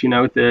in that,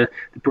 the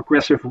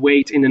progressive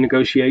weight in the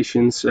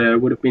negotiations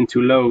would have been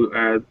too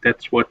low.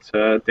 That's what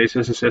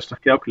D66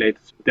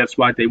 calculated. That's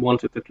why they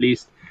wanted at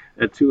least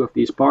two of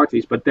these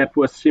parties, but that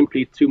was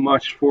simply too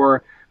much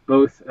for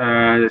both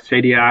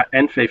CDA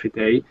and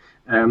VVD.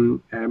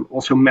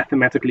 Also,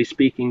 mathematically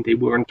speaking, they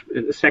weren't.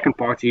 The second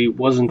party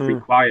wasn't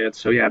required.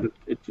 So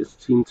it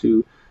just seemed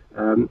to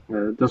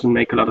doesn't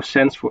make a lot of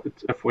sense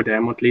for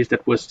them. At least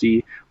that was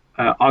the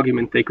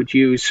argument they could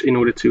use in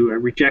order to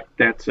reject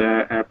that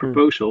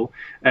proposal.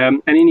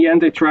 And in the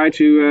end, they tried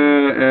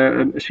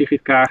to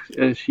Sigrid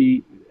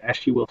Kaag. As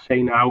she will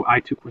say now, I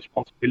took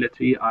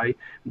responsibility. I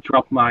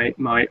dropped my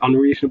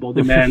unreasonable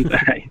demand.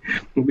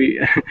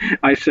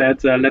 I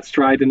said, let's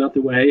try it another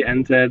way,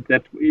 and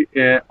that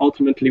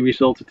ultimately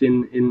resulted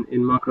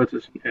in Mark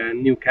Rutte's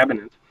new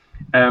cabinet.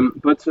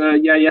 But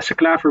Jesse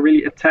Klaver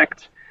really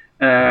attacked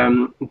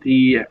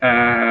the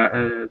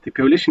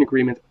coalition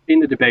agreement in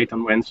the debate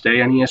on Wednesday,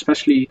 and he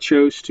especially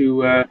chose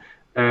to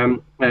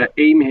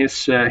aim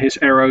his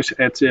arrows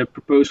at the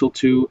proposal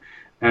to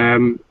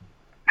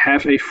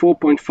have a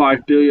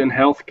 4.5 billion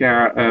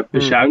healthcare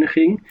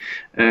bezuiniging.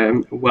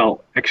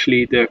 Well,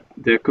 actually, the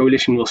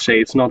coalition will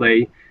say it's not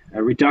a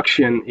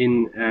reduction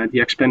in the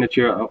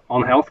expenditure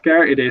on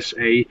healthcare. It is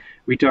a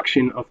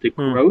reduction of the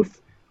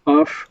growth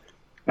of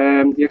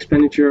the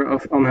expenditure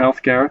on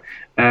healthcare.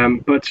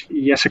 But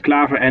Jesse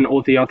Klaver and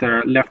all the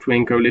other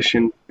left-wing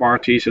coalition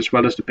parties, as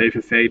well as the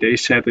PVV, they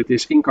said it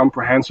is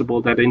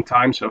incomprehensible that in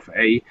times of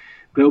a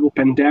global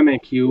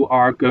pandemic, you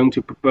are going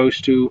to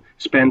propose to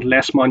spend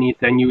less money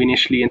than you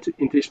initially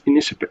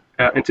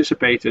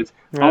anticipated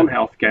on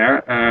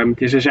healthcare.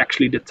 This is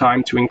actually the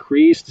time to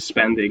increase the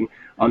spending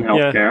on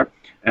healthcare.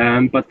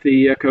 But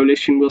the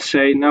coalition will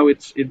say, no,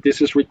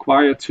 this is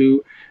required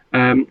to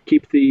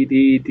keep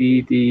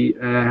the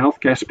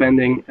healthcare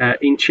spending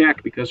in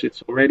check, because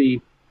it's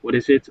already,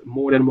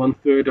 more than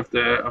 1/3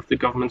 of the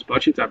government's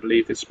budget, I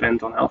believe, is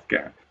spent on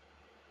healthcare.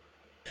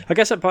 I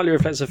guess that partly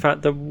reflects the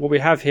fact that what we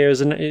have here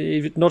is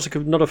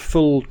not a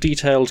full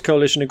detailed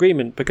coalition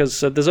agreement,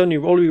 because there's all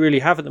we really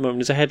have at the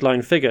moment is a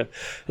headline figure.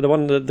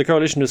 The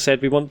coalition has said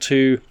we want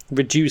to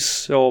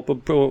reduce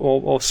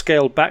or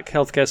scale back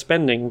healthcare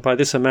spending by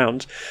this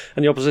amount,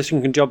 and the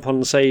opposition can jump on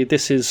and say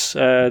this is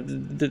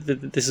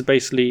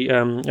basically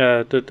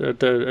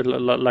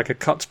like a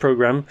cuts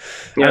program,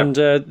 and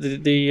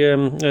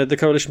the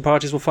coalition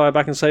parties will fire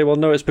back and say, well,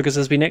 no, it's because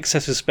there's been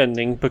excessive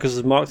spending because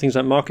of things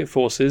like market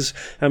forces,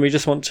 and we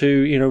just want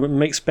to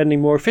make spending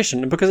more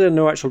efficient. And because there are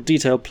no actual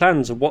detailed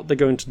plans of what they're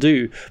going to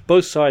do,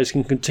 both sides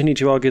can continue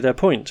to argue their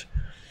point.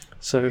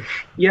 So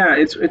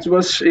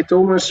it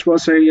almost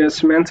was a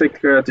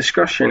semantic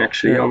discussion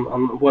actually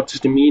on what is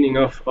the meaning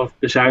of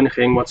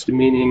bezuiniging, what's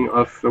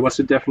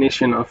the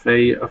definition of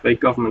a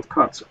government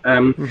cut.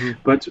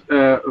 But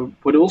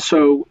what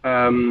also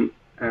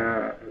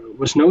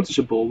was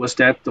noticeable was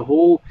that the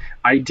whole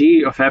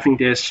idea of having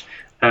this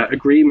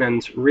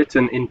agreement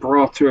written in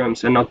broad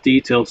terms and not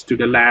detailed to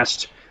the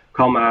last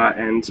comma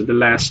and the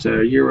last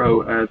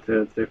euro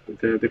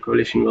the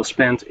coalition will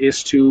spend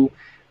is to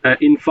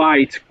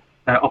invite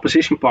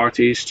opposition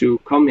parties to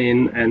come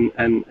in and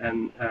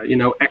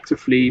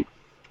actively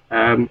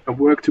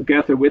work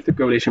together with the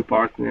coalition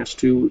partners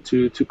to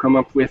come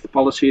up with a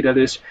policy that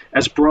is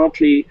as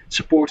broadly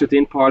supported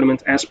in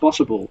Parliament as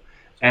possible.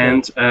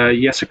 And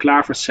Jesse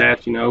Klaver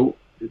said,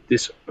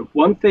 this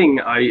one thing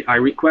I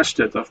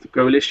requested of the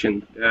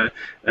coalition,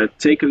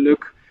 take a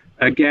look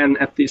again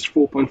at these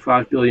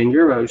 4.5 billion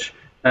euros,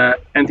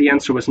 and the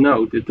answer was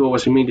no. The door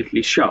was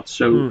immediately shut.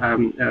 So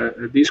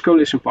these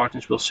coalition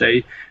partners will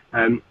say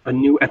a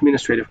new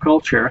administrative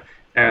culture.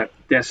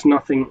 There's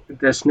no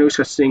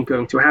such thing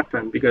going to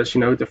happen, because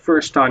the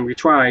first time we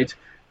tried,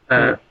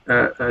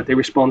 they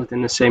responded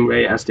in the same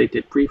way as they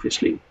did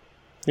previously.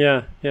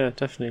 Yeah,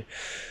 definitely.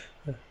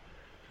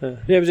 But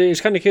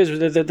it's kind of curious.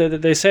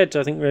 They said,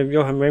 I think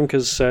Johan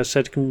Remkes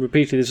said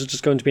repeatedly, this is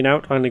just going to be an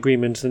outline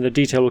agreement and the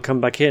detail will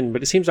come back in.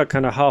 But it seems like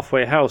kind of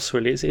halfway house,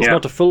 really. It's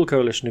not a full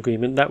coalition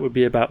agreement. That would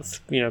be about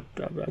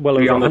well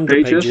over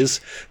 100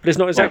 pages. But it's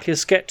not exactly a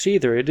sketch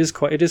either. It is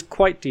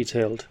quite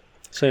detailed.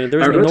 So there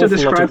isn't an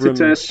awful lot of room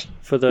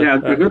for the...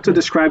 Rutte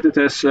described it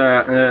as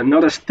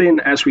not as thin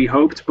as we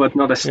hoped, but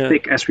not as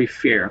thick as we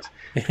feared.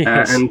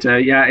 Yes.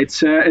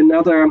 It's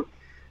another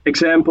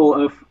example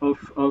of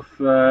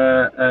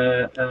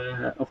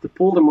the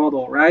Polder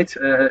model, right?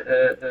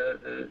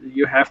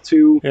 You have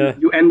to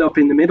you end up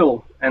in the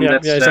middle, and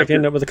that's exactly.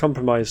 End up with a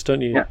compromise,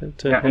 don't you?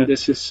 And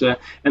this is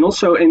and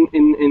also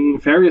in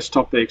various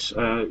topics,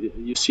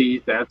 you see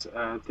that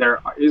there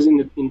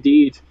isn't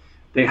indeed.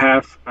 They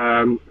have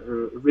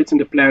written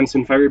the plans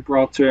in very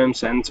broad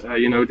terms, and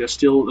there's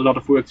still a lot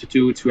of work to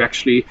do to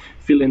actually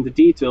fill in the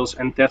details,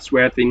 and that's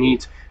where they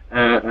need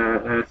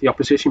the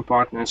opposition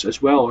partners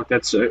as well.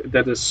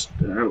 That is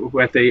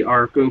where they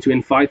are going to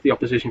invite the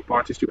opposition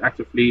parties to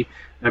actively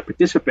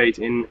participate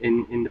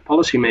in the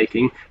policy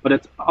making. But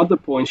at other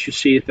points, you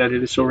see that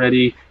it is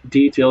already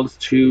detailed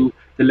to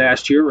the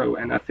last euro,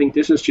 and I think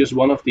this is just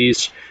one of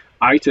these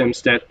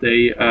items that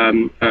they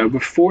were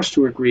forced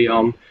to agree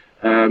on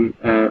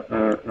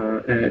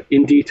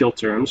in detailed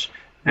terms.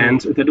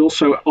 And that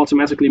also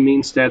automatically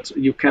means that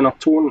you cannot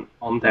turn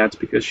on that,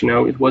 because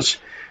it was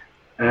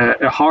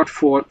a hard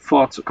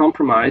fought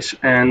compromise,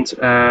 and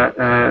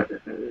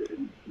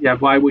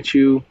why would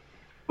you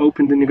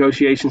open the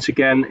negotiations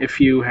again if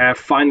you have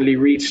finally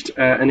reached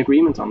an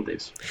agreement on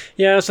this?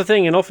 Yeah, that's the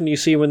thing, and often you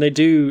see when they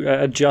do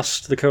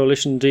adjust the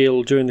coalition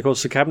deal during the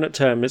course of the cabinet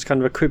term, it's kind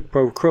of a quid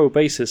pro quo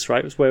basis,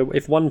 right? It's where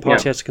if one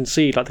party has to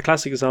concede, like the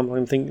classic example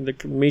I think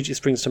that immediately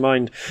springs to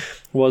mind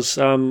was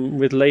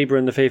with Labour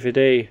and the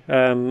VVD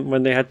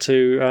when they had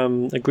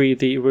to agree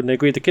the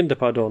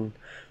Kinderpardon.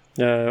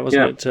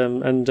 Wasn't it?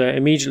 And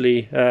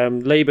immediately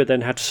Labour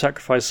then had to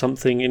sacrifice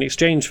something in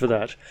exchange for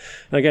that.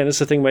 And again, it's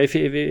the thing where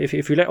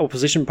if you let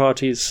opposition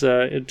parties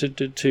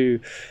to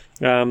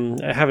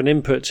have an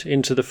input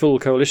into the full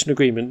coalition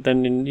agreement,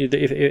 then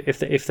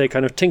if they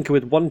kind of tinker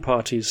with one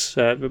party's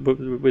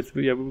with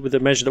the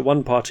measure that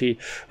one party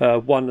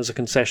won as a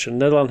concession,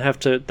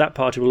 that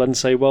party will then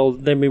say, well,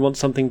 then we want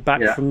something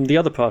back from the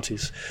other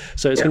parties.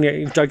 So it's going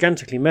to get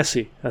gigantically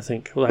messy, I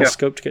think. Well, it has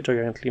scope to get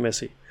gigantically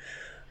messy.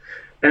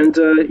 And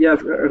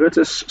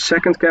Rutte's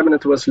second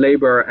cabinet was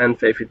Labour and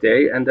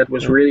VVD, and that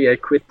was really a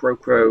quid pro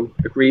quo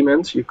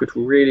agreement. You could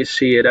really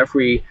see at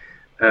every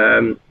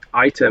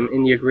item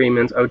in the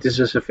agreement, this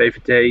is a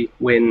VVD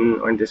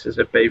win, or this is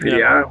a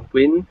PvdA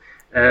win.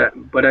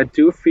 But I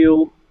do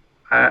feel,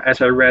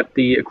 as I read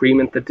the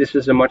agreement, that this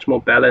is a much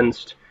more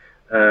balanced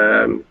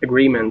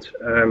agreement.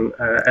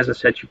 As I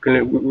said, you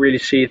can really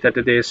see that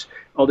it is,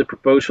 all the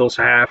proposals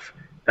have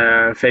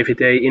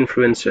VVD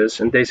influences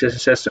and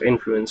D66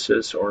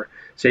 influences or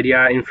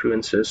CDA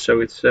influences, so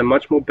it's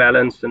much more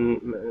balanced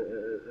and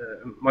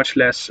much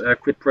less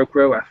quid pro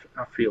quo, I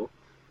feel.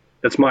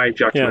 That's my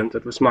judgment.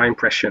 That was my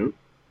impression.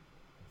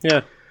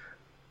 Yeah.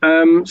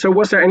 So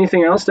was there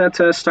anything else that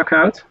stuck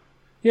out?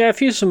 Yeah, a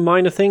few some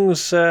minor things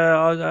sort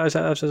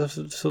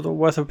of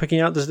worth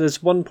picking out. There's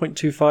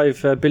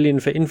 1.25 billion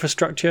for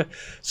infrastructure,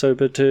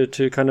 but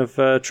to kind of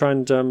try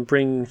and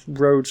bring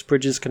roads,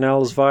 bridges,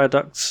 canals,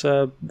 viaducts,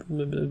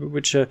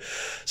 which are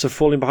sort of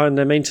falling behind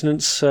their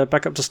maintenance,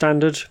 back up to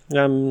standard.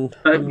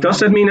 Does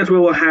that mean that we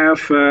will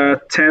have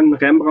 10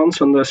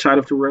 Rembrandts on the side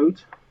of the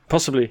road?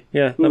 Possibly,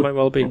 yeah, that might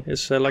well be.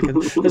 It's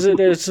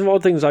there's some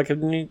odd things like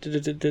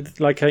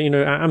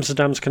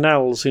Amsterdam's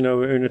canals,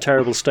 are in a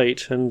terrible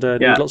state and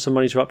need lots of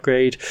money to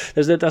upgrade.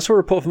 I saw a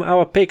report from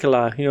Oude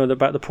Pekela,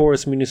 about the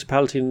poorest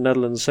municipality in the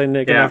Netherlands, saying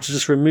they're going to have to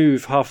just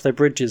remove half their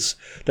bridges,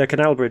 their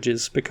canal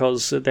bridges,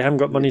 because they haven't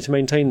got money to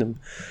maintain them.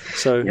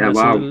 So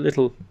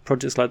little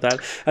projects like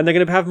that, and they're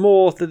going to have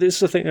more. This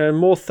is the thing,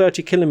 more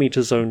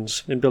 30-kilometre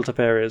zones in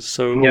built-up areas.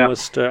 So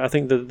almost, I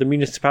think the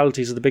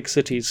municipalities of the big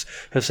cities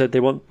have said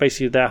they want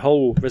basically their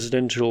whole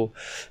residential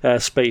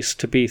space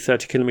to be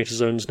 30-kilometre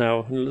zones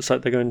now. It looks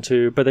like they're going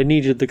to, but they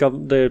needed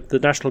the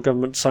national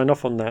government to sign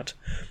off on that.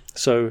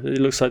 So it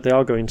looks like they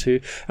are going to.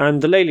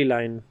 And the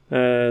Lelylijn,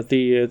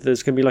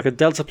 there's going to be like a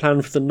Delta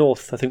plan for the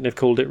north, I think they've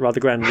called it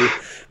rather grandly,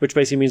 which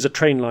basically means a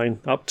train line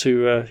up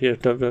to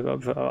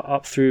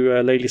up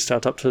through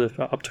Lelystad up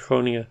to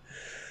Groningen.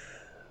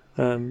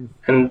 And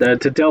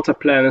the Delta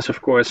plan is,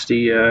 of course,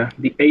 the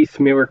eighth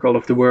miracle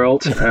of the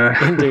world.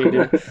 Indeed,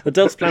 yeah. The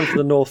Delta plan for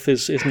the north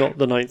is not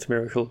the ninth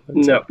miracle.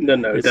 No,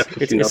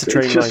 definitely not.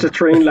 It's just a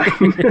train line.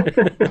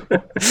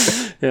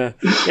 Yeah,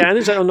 and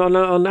it's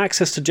on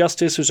access to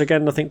justice, which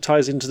again I think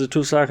ties into the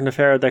Toeslagen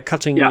affair. They're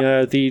cutting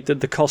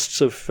the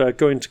costs of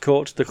going to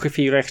court, the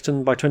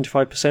griffierechten, by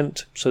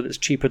 25%, so that it's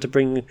cheaper to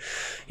bring,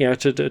 if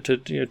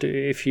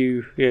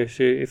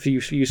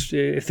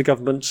the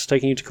government's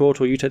taking you to court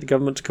or you take the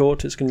government to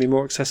court, it's going to be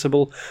more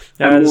accessible.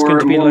 And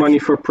more money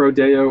for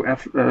Prodeo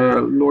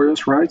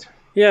lawyers, right?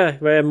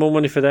 Yeah, more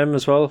money for them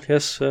as well.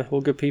 Yes,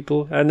 all good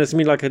people. And there's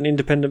going to be like an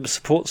independent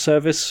support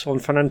service on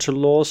financial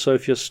law. So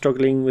if you're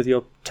struggling with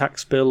your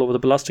tax bill or the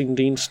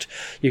Belastingdienst,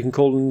 you can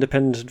call an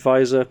independent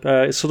advisor.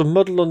 It's sort of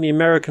modelled on the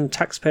American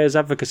Taxpayers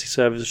Advocacy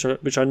Service,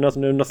 which I know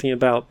nothing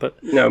about, but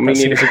that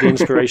seems to be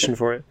inspiration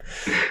for it.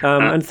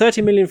 And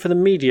 30 million for the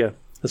media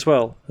as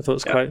well. I thought it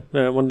was quite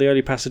one of the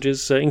early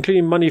passages,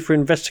 including money for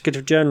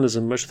investigative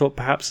journalism, which I thought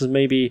perhaps is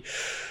maybe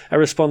a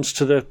response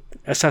to the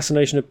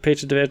assassination of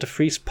Peter de Verte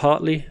Vries,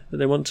 partly, that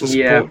they want to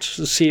support,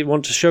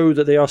 want to show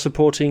that they are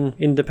supporting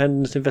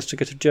independent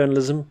investigative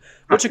journalism,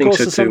 which of course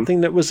is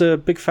something that was a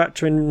big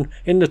factor in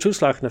the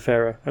Toeslagen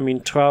affair. I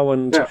mean, Trouw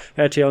and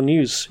RTL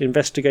News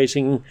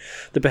investigating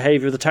the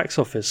behaviour of the tax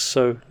office.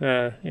 So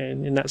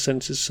in that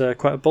sense, it's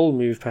quite a bold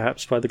move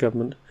perhaps by the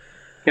government.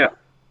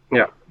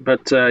 Yeah,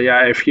 but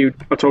if you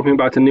are talking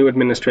about the new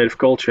administrative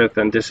culture,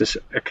 then this is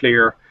a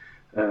clear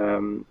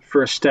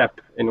first step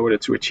in order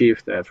to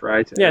achieve that,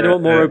 right? Yeah, they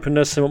want more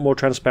openness, they want more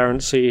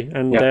transparency,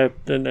 and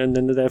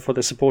therefore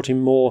they're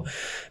supporting more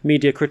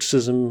media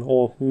criticism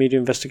or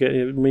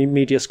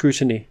media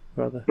scrutiny,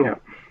 rather.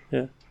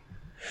 Yeah.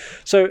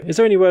 So, is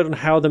there any word on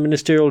how the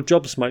ministerial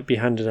jobs might be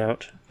handed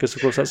out? Because,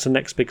 of course, that's the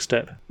next big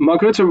step. Mark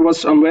Rutte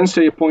was on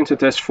Wednesday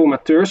appointed as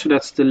formateur, so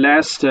that's the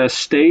last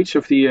stage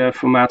of the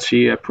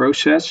formatie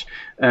process.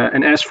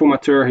 And as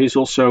formateur, he's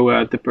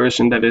also the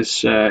person that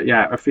is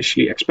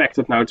officially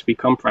expected now to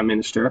become prime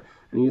minister.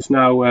 And he's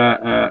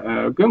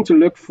now going to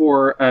look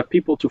for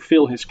people to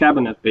fill his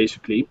cabinet,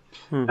 basically.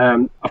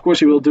 Of course,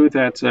 he will do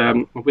that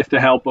with the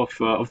help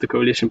of the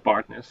coalition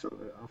partners. So,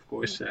 of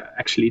course,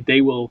 actually,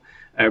 they will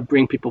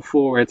bring people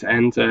forward,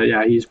 and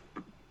he's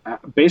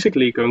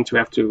basically going to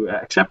have to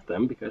accept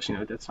them, because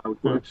that's how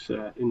it works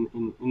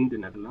in the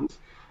Netherlands.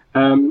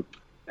 As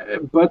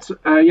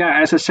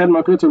I said,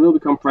 Mark Rutte will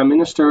become prime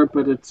minister,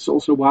 but it's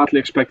also widely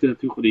expected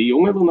that Hugo de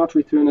Jonge will not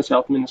return as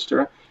health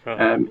minister.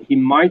 He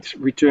might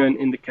return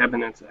in the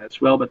cabinet as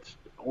well, but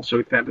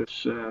also that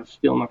is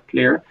still not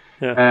clear.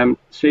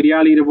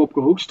 CDA leader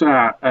Wopke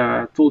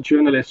Hoekstra told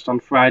journalists on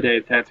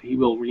Friday that he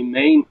will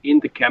remain in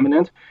the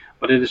cabinet,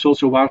 but it is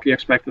also widely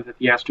expected that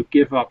he has to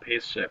give up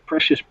his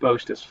precious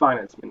post as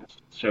finance minister.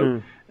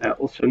 So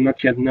also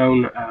not yet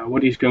known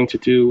what he's going to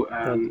do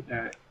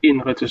in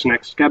Rutte's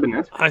next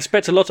cabinet. I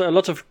expect a lot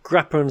of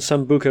grappa and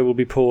sambuca will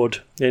be poured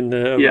in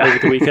over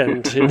the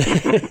weekend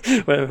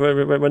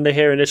when they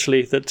hear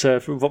initially that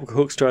Wopke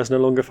Hoekstra is no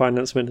longer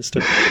finance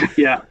minister.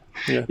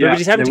 But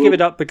he's having to give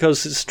it up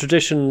because it's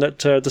tradition that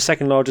the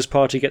second largest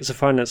party gets a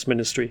finance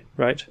ministry,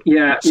 right?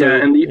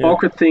 And the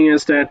awkward thing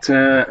is that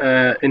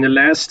in the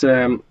last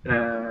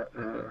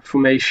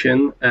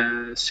formation,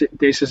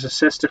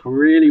 D66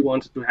 really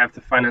wanted to have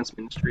the finance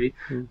ministry,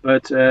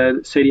 but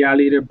CDA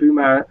leader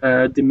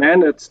Buma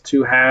demanded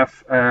to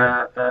have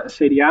a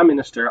CDA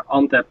minister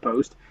on that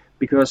post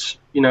because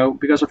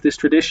of this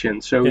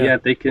tradition. So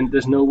they can.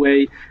 There's no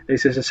way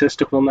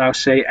D66 will now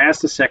say, as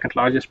the second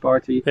largest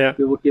party,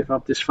 we will give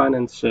up this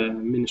finance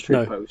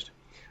ministry post.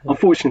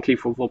 Unfortunately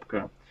for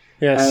Wopke.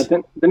 Yes.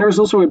 Then there is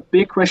also a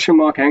big question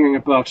mark hanging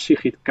above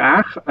Sigrid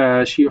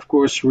Kaag. She, of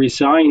course,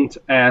 resigned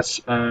as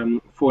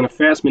Foreign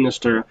Affairs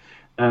Minister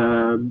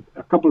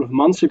a couple of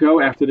months ago,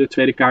 after the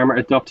Tweede Kamer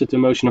adopted a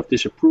motion of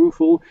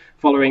disapproval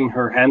following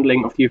her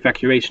handling of the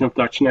evacuation of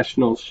Dutch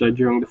nationals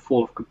during the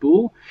fall of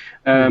Kabul.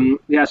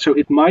 So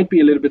it might be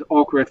a little bit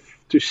awkward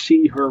to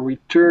see her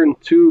return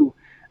to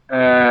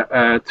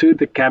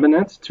the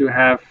cabinet,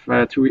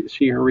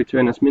 see her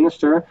return as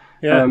minister.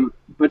 Yeah.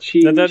 But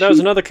that was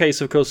another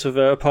case, of course, of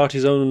a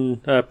party's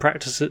own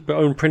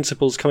own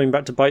principles coming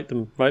back to bite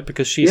them, right?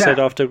 Because she said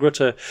after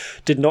Rutte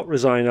did not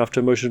resign after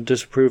a motion of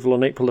disapproval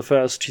on April the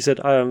 1st, she said,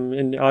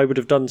 I would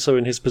have done so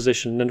in his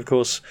position. And of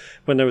course,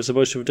 when there was a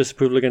motion of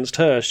disapproval against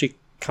her, she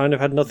kind of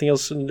had nothing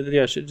else.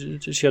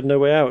 She had no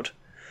way out.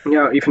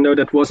 Yeah, even though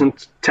that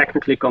wasn't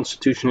technically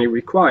constitutionally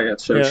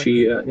required. So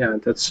she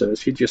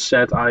just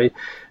said,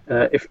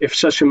 if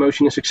such a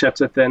motion is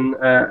accepted, then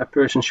a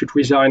person should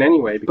resign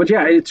anyway. But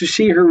to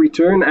see her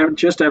return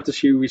just after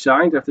she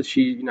resigned, after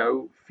she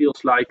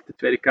feels like the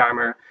Tweede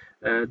Kamer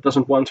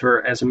doesn't want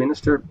her as a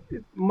minister,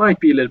 it might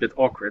be a little bit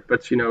awkward.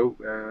 But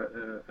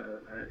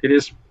it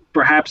is.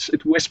 Perhaps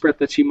it whispered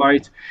that she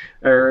might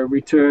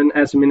return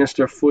as a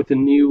minister for the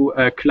new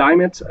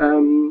climate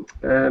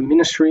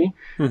ministry,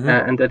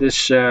 and that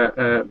is,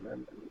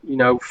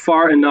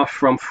 far enough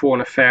from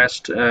foreign affairs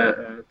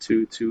to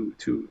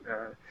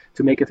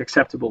make it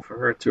acceptable for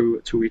her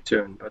to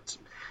return. But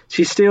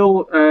she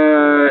still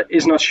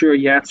is not sure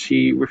yet.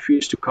 She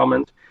refused to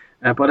comment.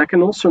 But I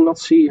can also not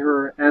see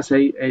her as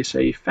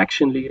a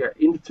faction leader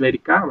in the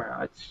Tweede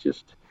Kamer. It's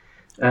just.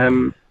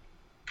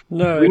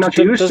 No, we're not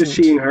used to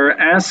seeing her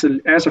as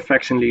a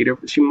faction leader.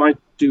 She might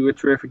do a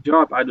terrific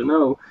job, I don't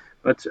know.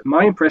 But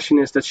my impression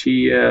is that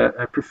she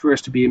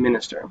prefers to be a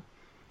minister.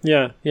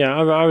 Yeah,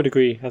 I would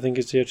agree. I think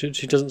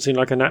she doesn't seem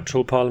like a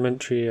natural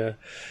parliamentarian.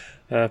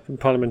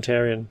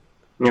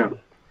 Yeah.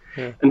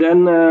 And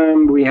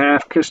then we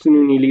have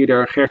ChristenUnie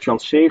leader Gert-Jan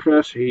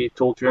Segers. He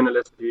told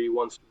journalists that he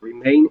wants to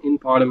remain in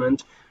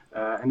parliament.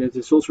 And it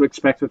is also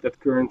expected that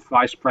current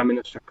Vice Prime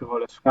Minister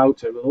Carola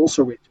Schouten will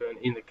also return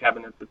in the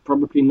cabinet, but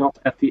probably not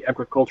at the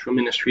agricultural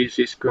ministry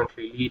she's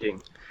currently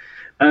leading.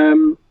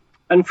 And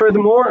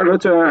furthermore,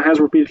 Rutte has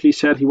repeatedly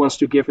said he wants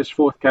to give his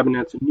fourth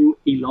cabinet a new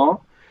elan,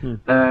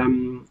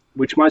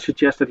 which might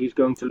suggest that he's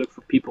going to look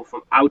for people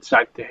from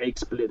outside the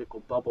Hague's political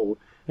bubble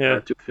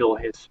to fill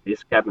his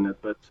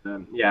cabinet. But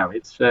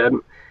it's...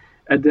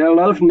 there are a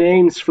lot of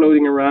names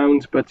floating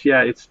around, but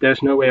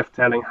there's no way of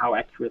telling how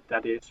accurate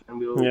that is, and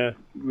we're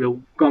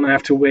gonna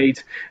have to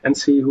wait and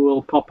see who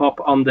will pop up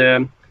on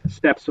the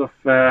steps of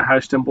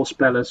Huis ten Bosch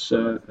Palace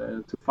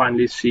to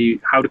finally see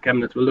how the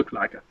cabinet will look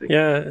like, I think.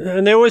 Yeah,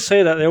 and they always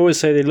say that. They always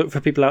say they look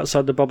for people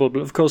outside the bubble,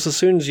 but of course, as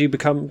soon as you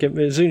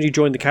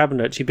join the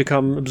cabinet, you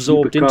become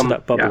absorbed into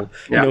that bubble.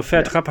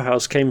 Ferd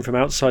Grapperhaus came from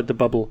outside the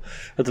bubble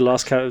at the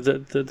last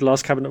the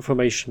last cabinet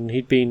formation.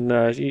 He'd been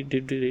a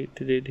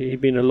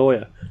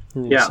lawyer.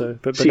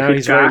 But now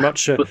he's very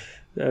much a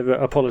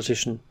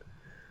politician.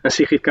 And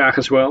Sigrid Kaag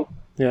as well.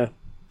 Yeah.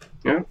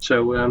 Yeah.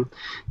 So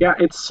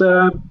it's.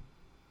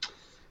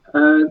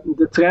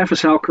 The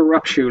Trevenzaal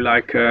corrupts you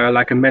like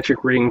a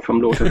magic ring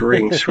from Lord of the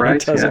Rings, right?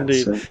 It does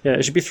indeed. So. Yeah,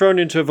 it should be thrown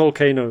into a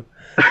volcano.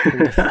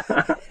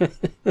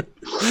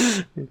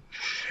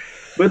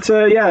 But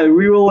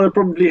we will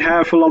probably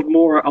have a lot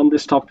more on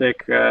this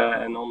topic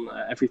and on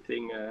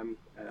everything,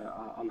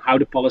 on how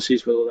the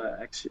policies will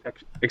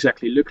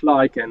exactly look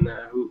like and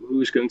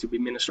who is going to be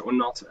minister or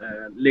not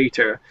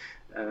later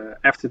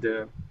after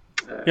the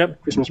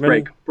Christmas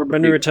break.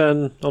 When we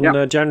return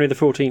on January the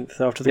 14th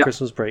after the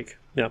Christmas break.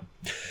 Yeah.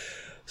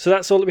 So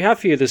that's all that we have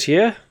for you this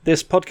year.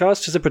 This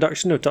podcast is a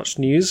production of Dutch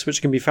News,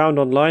 which can be found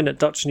online at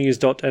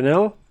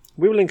dutchnews.nl.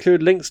 We will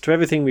include links to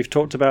everything we've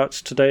talked about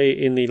today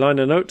in the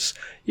liner notes.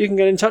 You can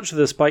get in touch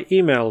with us by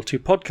email to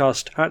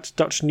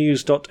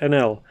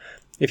podcast@dutchnews.nl.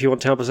 If you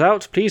want to help us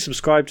out, please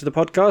subscribe to the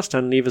podcast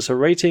and leave us a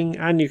rating,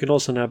 and you can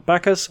also now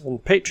back us on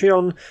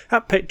Patreon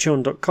at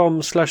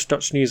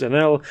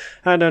patreon.com/DutchNewsNL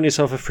and earn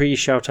yourself a free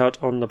shout-out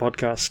on the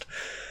podcast.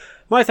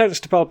 My thanks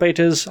to Paul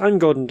Peters, I'm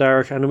Gordon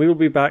Darroch, and we will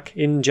be back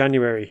in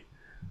January.